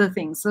the other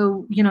things.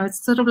 So,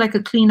 it's sort of like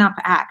a cleanup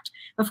act.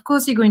 Of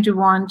course, you're going to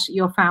want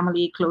your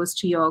family close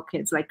to your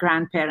kids, like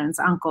grandparents,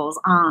 uncles,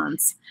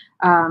 aunts,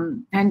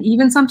 and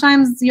even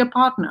sometimes your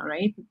partner,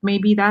 right?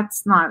 Maybe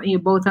that's not, you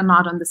both are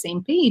not on the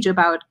same page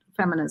about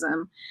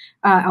feminism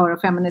or a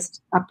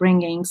feminist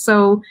upbringing.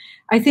 So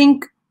I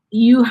think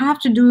you have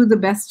to do the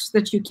best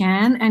that you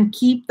can and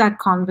keep that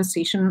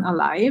conversation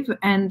alive,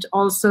 and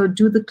also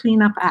do the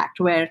cleanup act,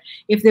 where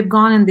if they've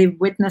gone and they've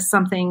witnessed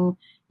something,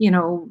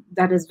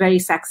 that is very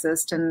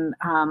sexist, and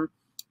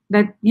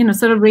that,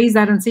 sort of raise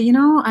that and say,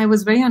 I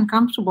was very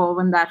uncomfortable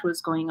when that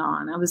was going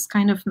on.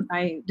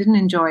 I didn't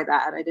enjoy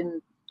that. I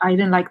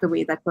didn't like the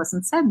way that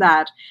person said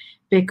that,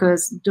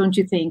 because don't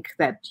you think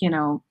that,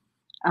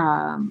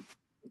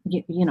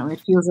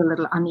 it feels a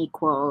little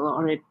unequal,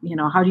 or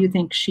how do you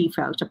think she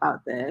felt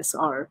about this?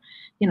 Or,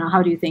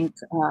 how do you think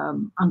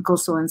Uncle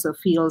so-and-so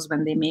feels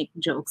when they make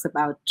jokes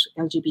about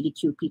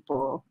LGBTQ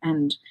people?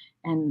 And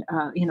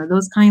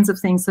those kinds of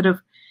things sort of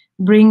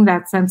bring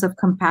that sense of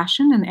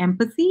compassion and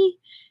empathy,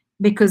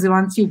 because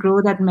once you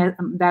grow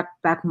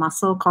that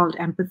muscle called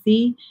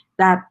empathy,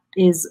 that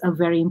is a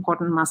very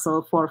important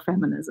muscle for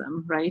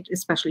feminism, right?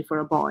 Especially for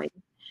a boy.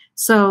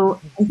 So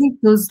I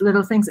think those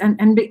little things,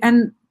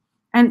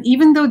 and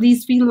even though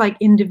these feel like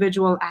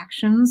individual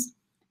actions,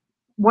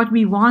 what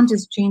we want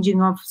is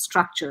changing of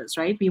structures,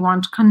 right? We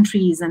want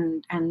countries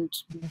and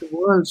the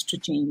world to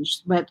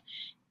change. But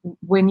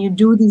when you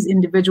do these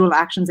individual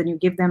actions and you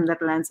give them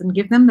that lens and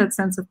give them that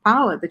sense of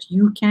power that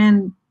you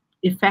can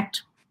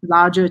effect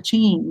larger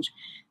change,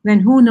 then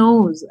who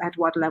knows at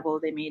what level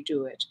they may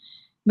do it.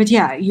 But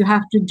yeah, you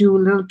have to do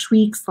little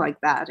tweaks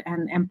like that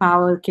and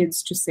empower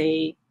kids to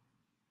say,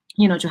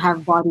 to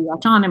have body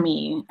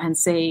autonomy and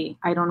say,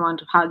 I don't want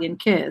to hug and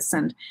kiss,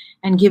 and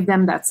give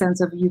them that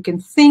sense of you can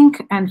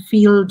think and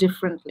feel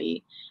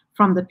differently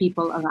from the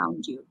people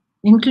around you,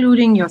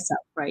 including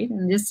yourself, right?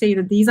 And just say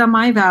that these are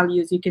my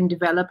values. You can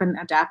develop and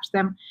adapt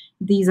them.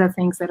 These are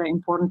things that are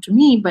important to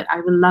me, but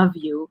I will love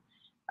you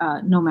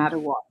no matter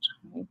what.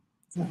 Right?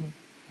 So.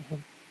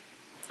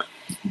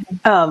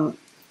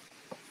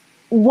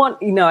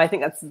 I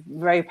think that's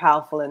very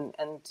powerful and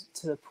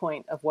to the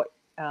point of what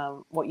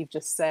you've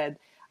just said.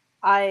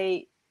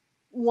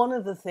 One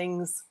of the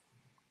things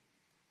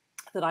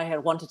that I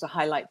had wanted to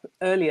highlight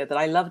earlier that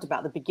I loved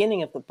about the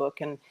beginning of the book,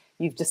 and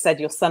you've just said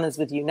your son is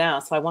with you now,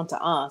 so I want to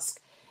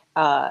ask,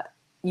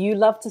 you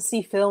love to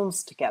see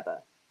films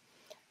together.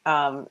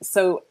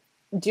 So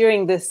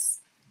during this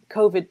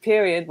COVID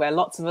period where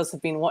lots of us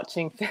have been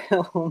watching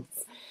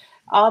films,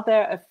 are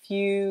there a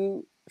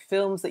few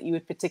films that you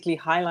would particularly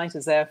highlight?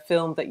 Is there a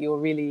film that you're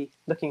really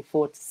looking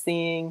forward to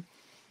seeing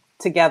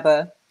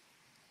together?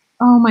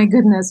 Oh my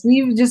goodness.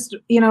 We've just,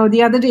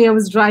 the other day I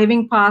was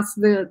driving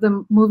past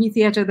the movie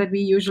theater that we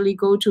usually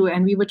go to,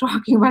 and we were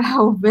talking about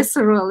how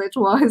visceral it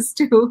was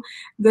to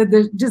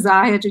the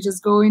desire to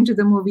just go into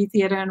the movie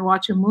theater and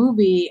watch a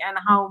movie, and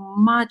how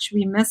much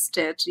we missed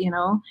it,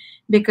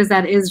 because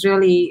that is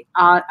really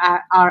our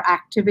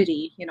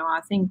activity,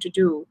 our thing to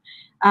do.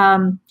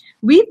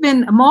 We've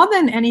been, more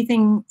than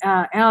anything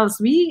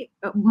else,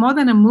 more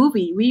than a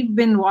movie, we've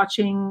been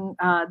watching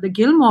the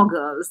Gilmore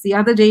Girls. The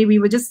other day we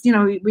were just,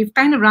 we've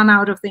kind of run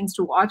out of things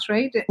to watch,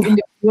 right?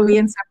 Individually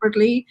and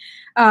separately.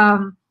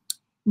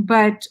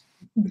 But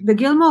the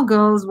Gilmore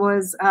Girls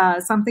was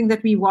something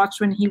that we watched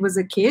when he was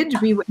a kid.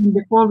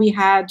 Before we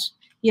had,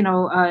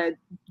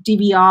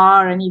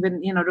 DVR and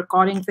even,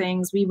 recording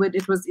things,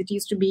 it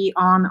used to be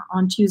on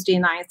Tuesday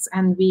nights,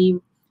 and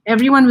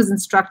everyone was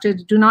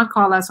instructed, do not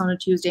call us on a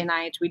Tuesday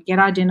night. We'd get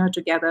our dinner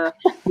together,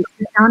 we'd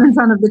sit down in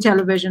front of the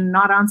television,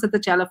 not answer the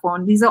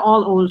telephone. These are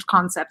all old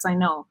concepts, I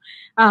know.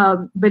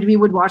 But we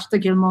would watch the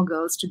Gilmore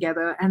Girls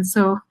together. And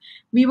so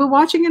we were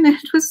watching, and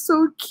it was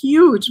so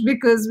cute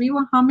because we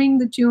were humming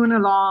the tune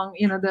along,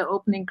 the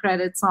opening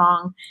credit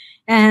song.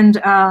 And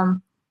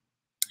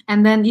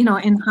then,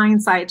 in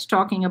hindsight,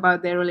 talking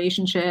about their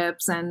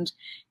relationships and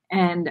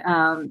And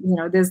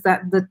there's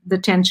the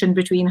tension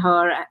between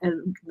her,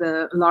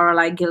 the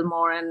Lorelai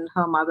Gilmore, and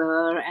her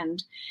mother,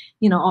 and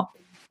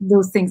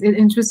those things.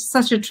 It was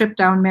such a trip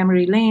down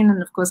memory lane,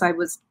 and of course I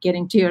was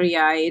getting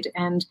teary-eyed,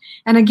 and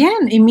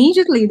again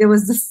immediately there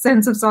was this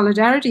sense of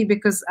solidarity,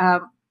 because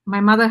my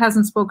mother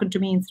hasn't spoken to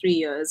me in 3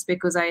 years,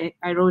 because I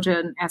wrote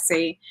an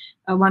essay,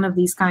 one of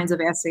these kinds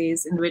of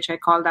essays, in which I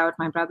called out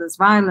my brother's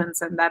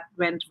violence, and that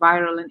went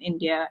viral in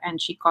India,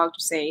 and she called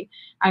to say,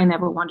 I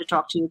never want to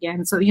talk to you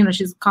again. So,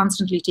 she's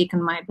constantly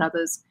taken my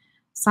brother's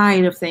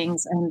side of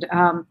things. And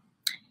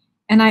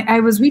I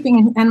was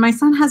weeping, and my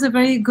son has a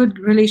very good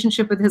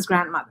relationship with his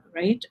grandmother,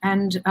 right?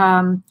 And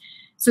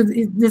so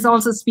this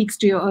also speaks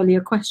to your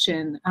earlier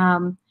question.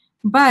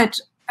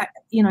 But,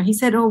 he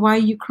said, oh, why are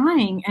you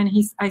crying? And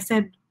I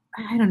said,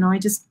 I don't know, I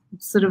just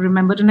sort of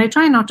remembered, and I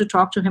try not to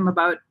talk to him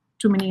about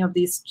too many of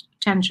these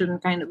tension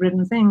kind of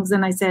written things.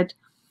 And I said,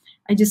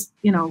 I just,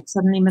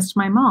 suddenly missed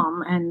my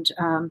mom, and,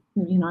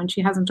 and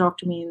she hasn't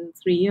talked to me in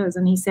 3 years.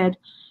 And he said,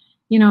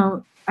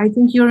 I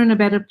think you're in a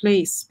better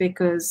place,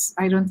 because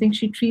I don't think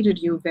she treated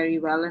you very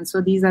well. And so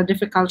these are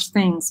difficult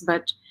things,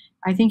 but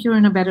I think you're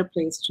in a better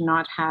place to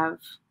not have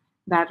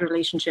that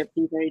relationship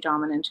be very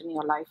dominant in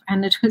your life.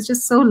 And it was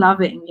just so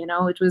loving,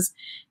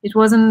 it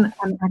wasn't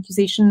an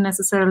accusation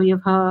necessarily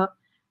of her,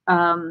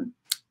 and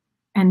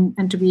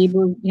to be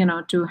able,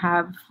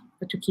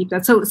 to keep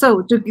that.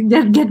 So to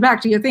get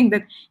back to your thing,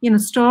 that,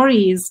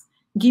 stories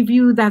give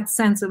you that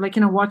sense of, like,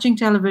 watching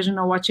television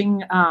or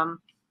watching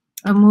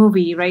a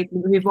movie, right?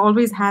 We've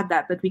always had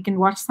that we can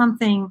watch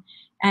something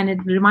and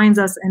it reminds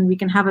us, and we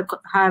can have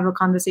a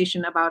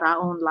conversation about our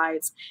own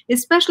lives,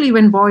 especially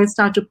when boys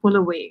start to pull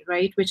away,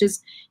 right? Which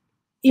is,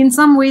 in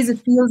some ways, it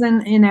feels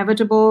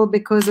inevitable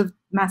because of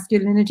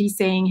masculinity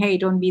saying, hey,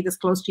 don't be this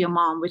close to your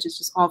mom, which is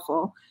just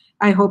awful.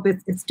 I hope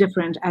it's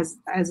different as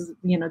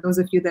those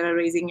of you that are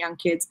raising young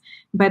kids.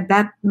 But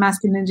that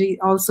masculinity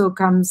also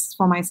comes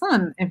for my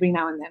son every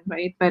now and then,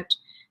 right? But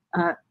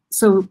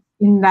so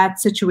in that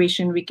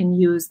situation, we can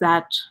use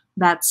that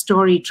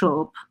story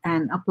trope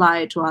and apply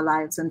it to our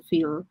lives and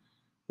feel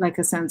like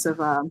a sense of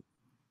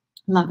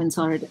love and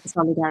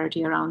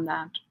solidarity around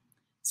that.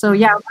 So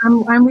yeah,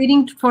 I'm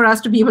waiting for us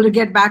to be able to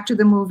get back to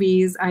the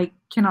movies. I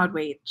cannot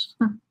wait.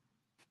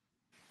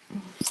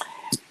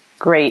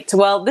 Great.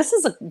 Well, this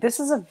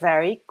is a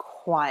very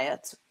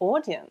quiet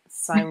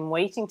audience. I'm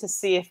waiting to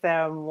see if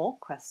there are more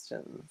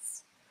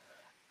questions.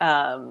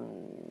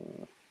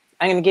 I'm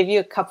going to give you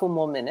a couple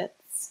more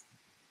minutes.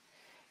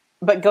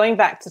 But going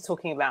back to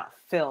talking about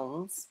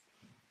films,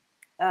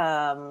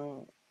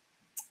 one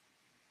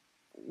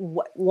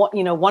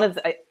of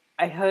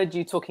I heard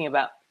you talking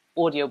about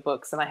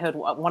audiobooks, and I heard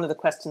one of the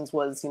questions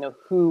was,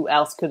 who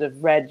else could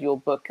have read your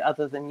book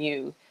other than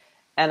you?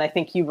 And I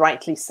think you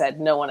rightly said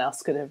no one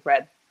else could have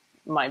read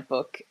my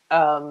book.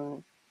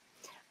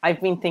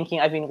 I've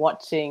been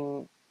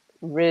watching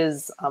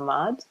Riz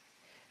Ahmed,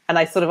 and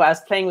I was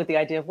playing with the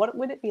idea of what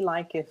would it be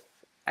like if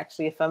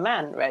a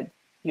man read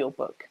your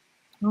book.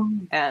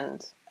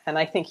 And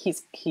I think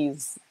he's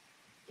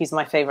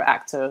my favorite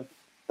actor of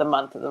the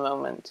month at the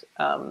moment.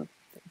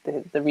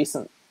 The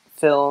recent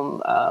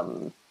film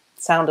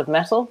Sound of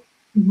Metal,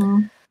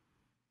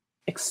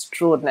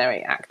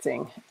 extraordinary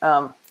acting.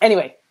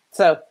 Anyway,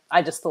 so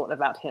I just thought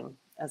about him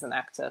as an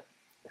actor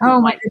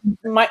who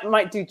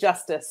might do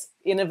justice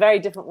in a very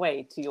different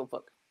way to your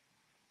book.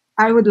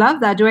 I would love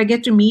that. Do I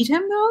get to meet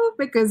him though?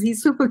 Because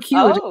he's super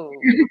cute. Oh,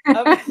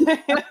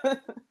 okay.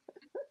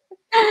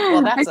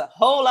 Well, that's a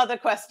whole other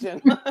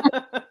question.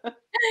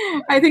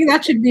 I think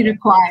that should be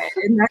required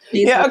in that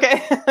case. Yeah,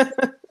 okay.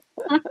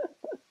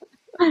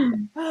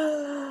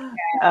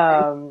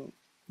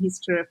 He's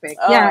terrific.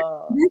 Yeah,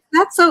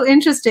 that's so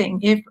interesting.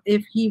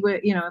 If he were,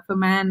 if a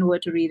man were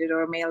to read it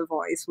or a male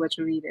voice were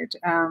to read it,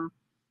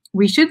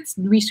 we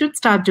should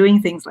start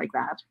doing things like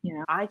that.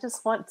 I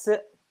just want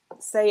to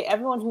say,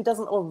 everyone who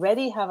doesn't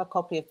already have a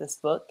copy of this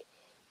book,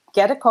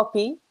 get a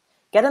copy,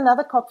 get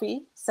another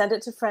copy, send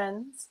it to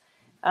friends.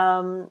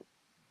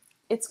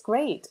 It's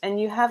great. And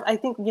you have, I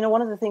think,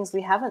 one of the things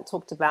we haven't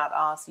talked about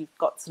are, so you've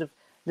got sort of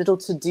little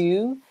to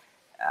do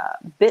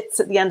bits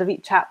at the end of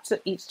each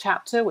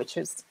chapter, which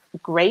is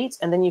great.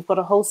 And then you've got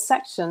a whole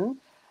section,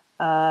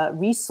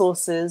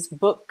 resources,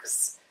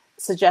 books,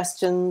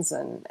 suggestions,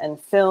 and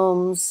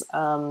films.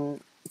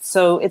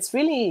 So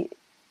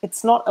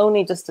it's not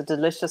only just a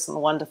delicious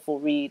and wonderful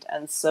read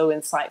and so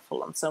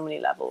insightful on so many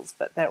levels,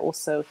 but there are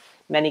also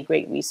many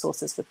great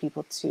resources for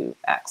people to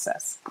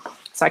access.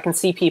 So I can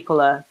see people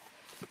are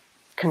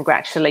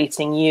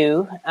congratulating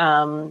you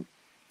and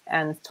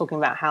talking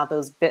about how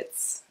those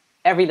bits,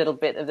 every little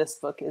bit of this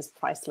book is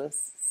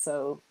priceless.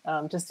 So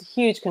just a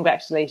huge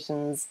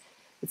congratulations.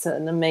 It's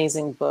an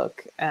amazing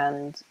book,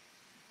 and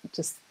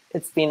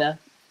it's been a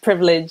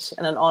privilege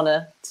and an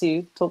honor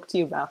to talk to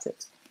you about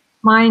it.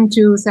 Mine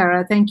too,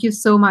 Sarah. Thank you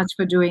so much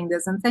for doing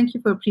this, and thank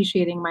you for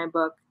appreciating my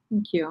book.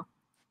 Thank you.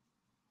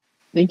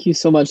 Thank you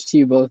so much to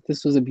you both.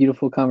 This was a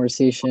beautiful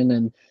conversation,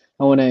 and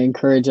I want to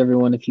encourage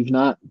everyone, if you've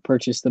not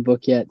purchased the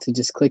book yet, to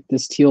just click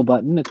this teal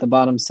button at the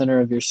bottom center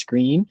of your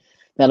screen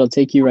that'll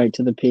take you right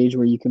to the page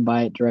where you can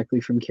buy it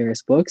directly from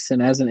Charis Books.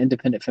 And as an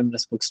independent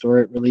feminist bookstore,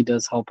 it really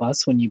does help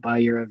us when you buy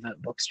your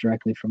event books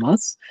directly from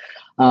us.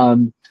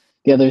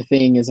 The other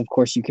thing is, of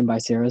course, you can buy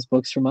Sarah's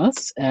books from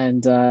us.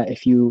 And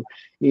if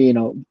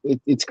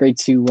it's great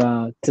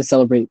to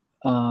celebrate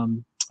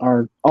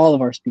all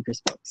of our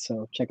speakers' books.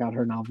 So check out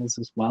her novels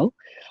as well.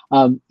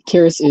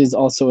 Charis is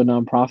also a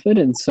nonprofit,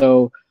 and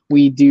so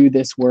we do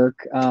this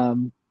work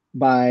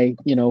by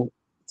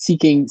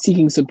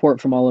seeking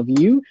support from all of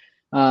you.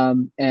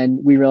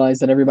 And we realize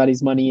that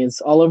everybody's money is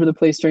all over the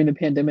place during the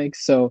pandemic.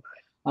 So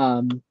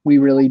we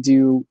really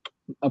do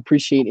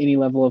appreciate any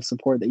level of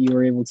support that you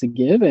are able to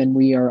give. And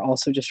we are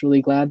also just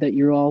really glad that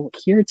you're all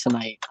here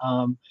tonight.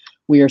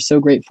 We are so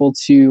grateful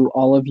to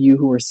all of you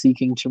who are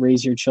seeking to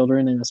raise your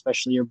children, and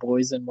especially your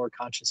boys, in more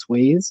conscious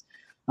ways.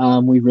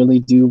 We really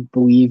do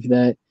believe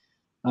that,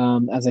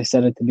 as I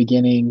said at the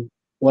beginning,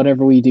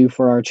 whatever we do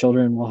for our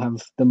children will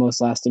have the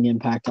most lasting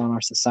impact on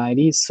our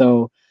society.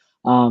 So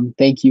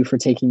thank you for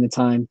taking the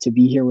time to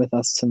be here with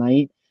us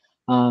tonight.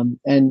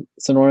 And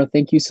Sonora,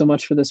 thank you so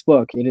much for this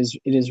book. It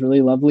is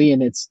really lovely,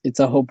 and it's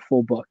a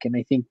hopeful book. And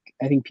I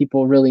think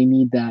people really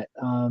need that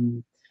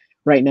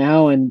right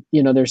now. And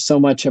there's so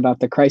much about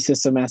the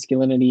crisis of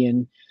masculinity,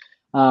 and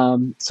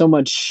so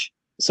much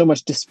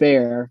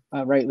despair,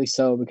 rightly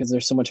so, because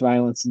there's so much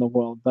violence in the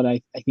world. But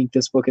I think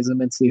this book is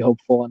immensely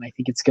hopeful, and I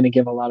think it's going to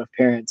give a lot of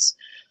parents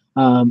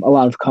a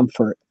lot of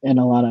comfort and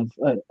a lot of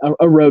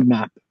a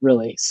roadmap,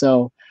 really.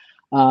 So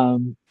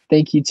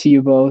thank you to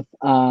you both,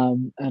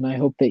 and I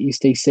hope that you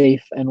stay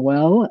safe and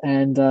well,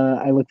 and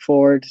I look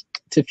forward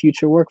to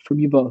future work from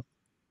you both.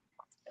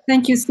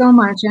 Thank you so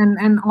much,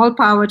 and all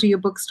power to your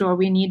bookstore.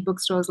 We need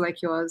bookstores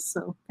like yours,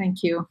 so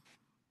thank you.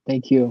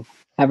 Thank you.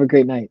 Have a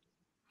great night.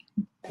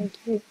 Thank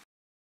you.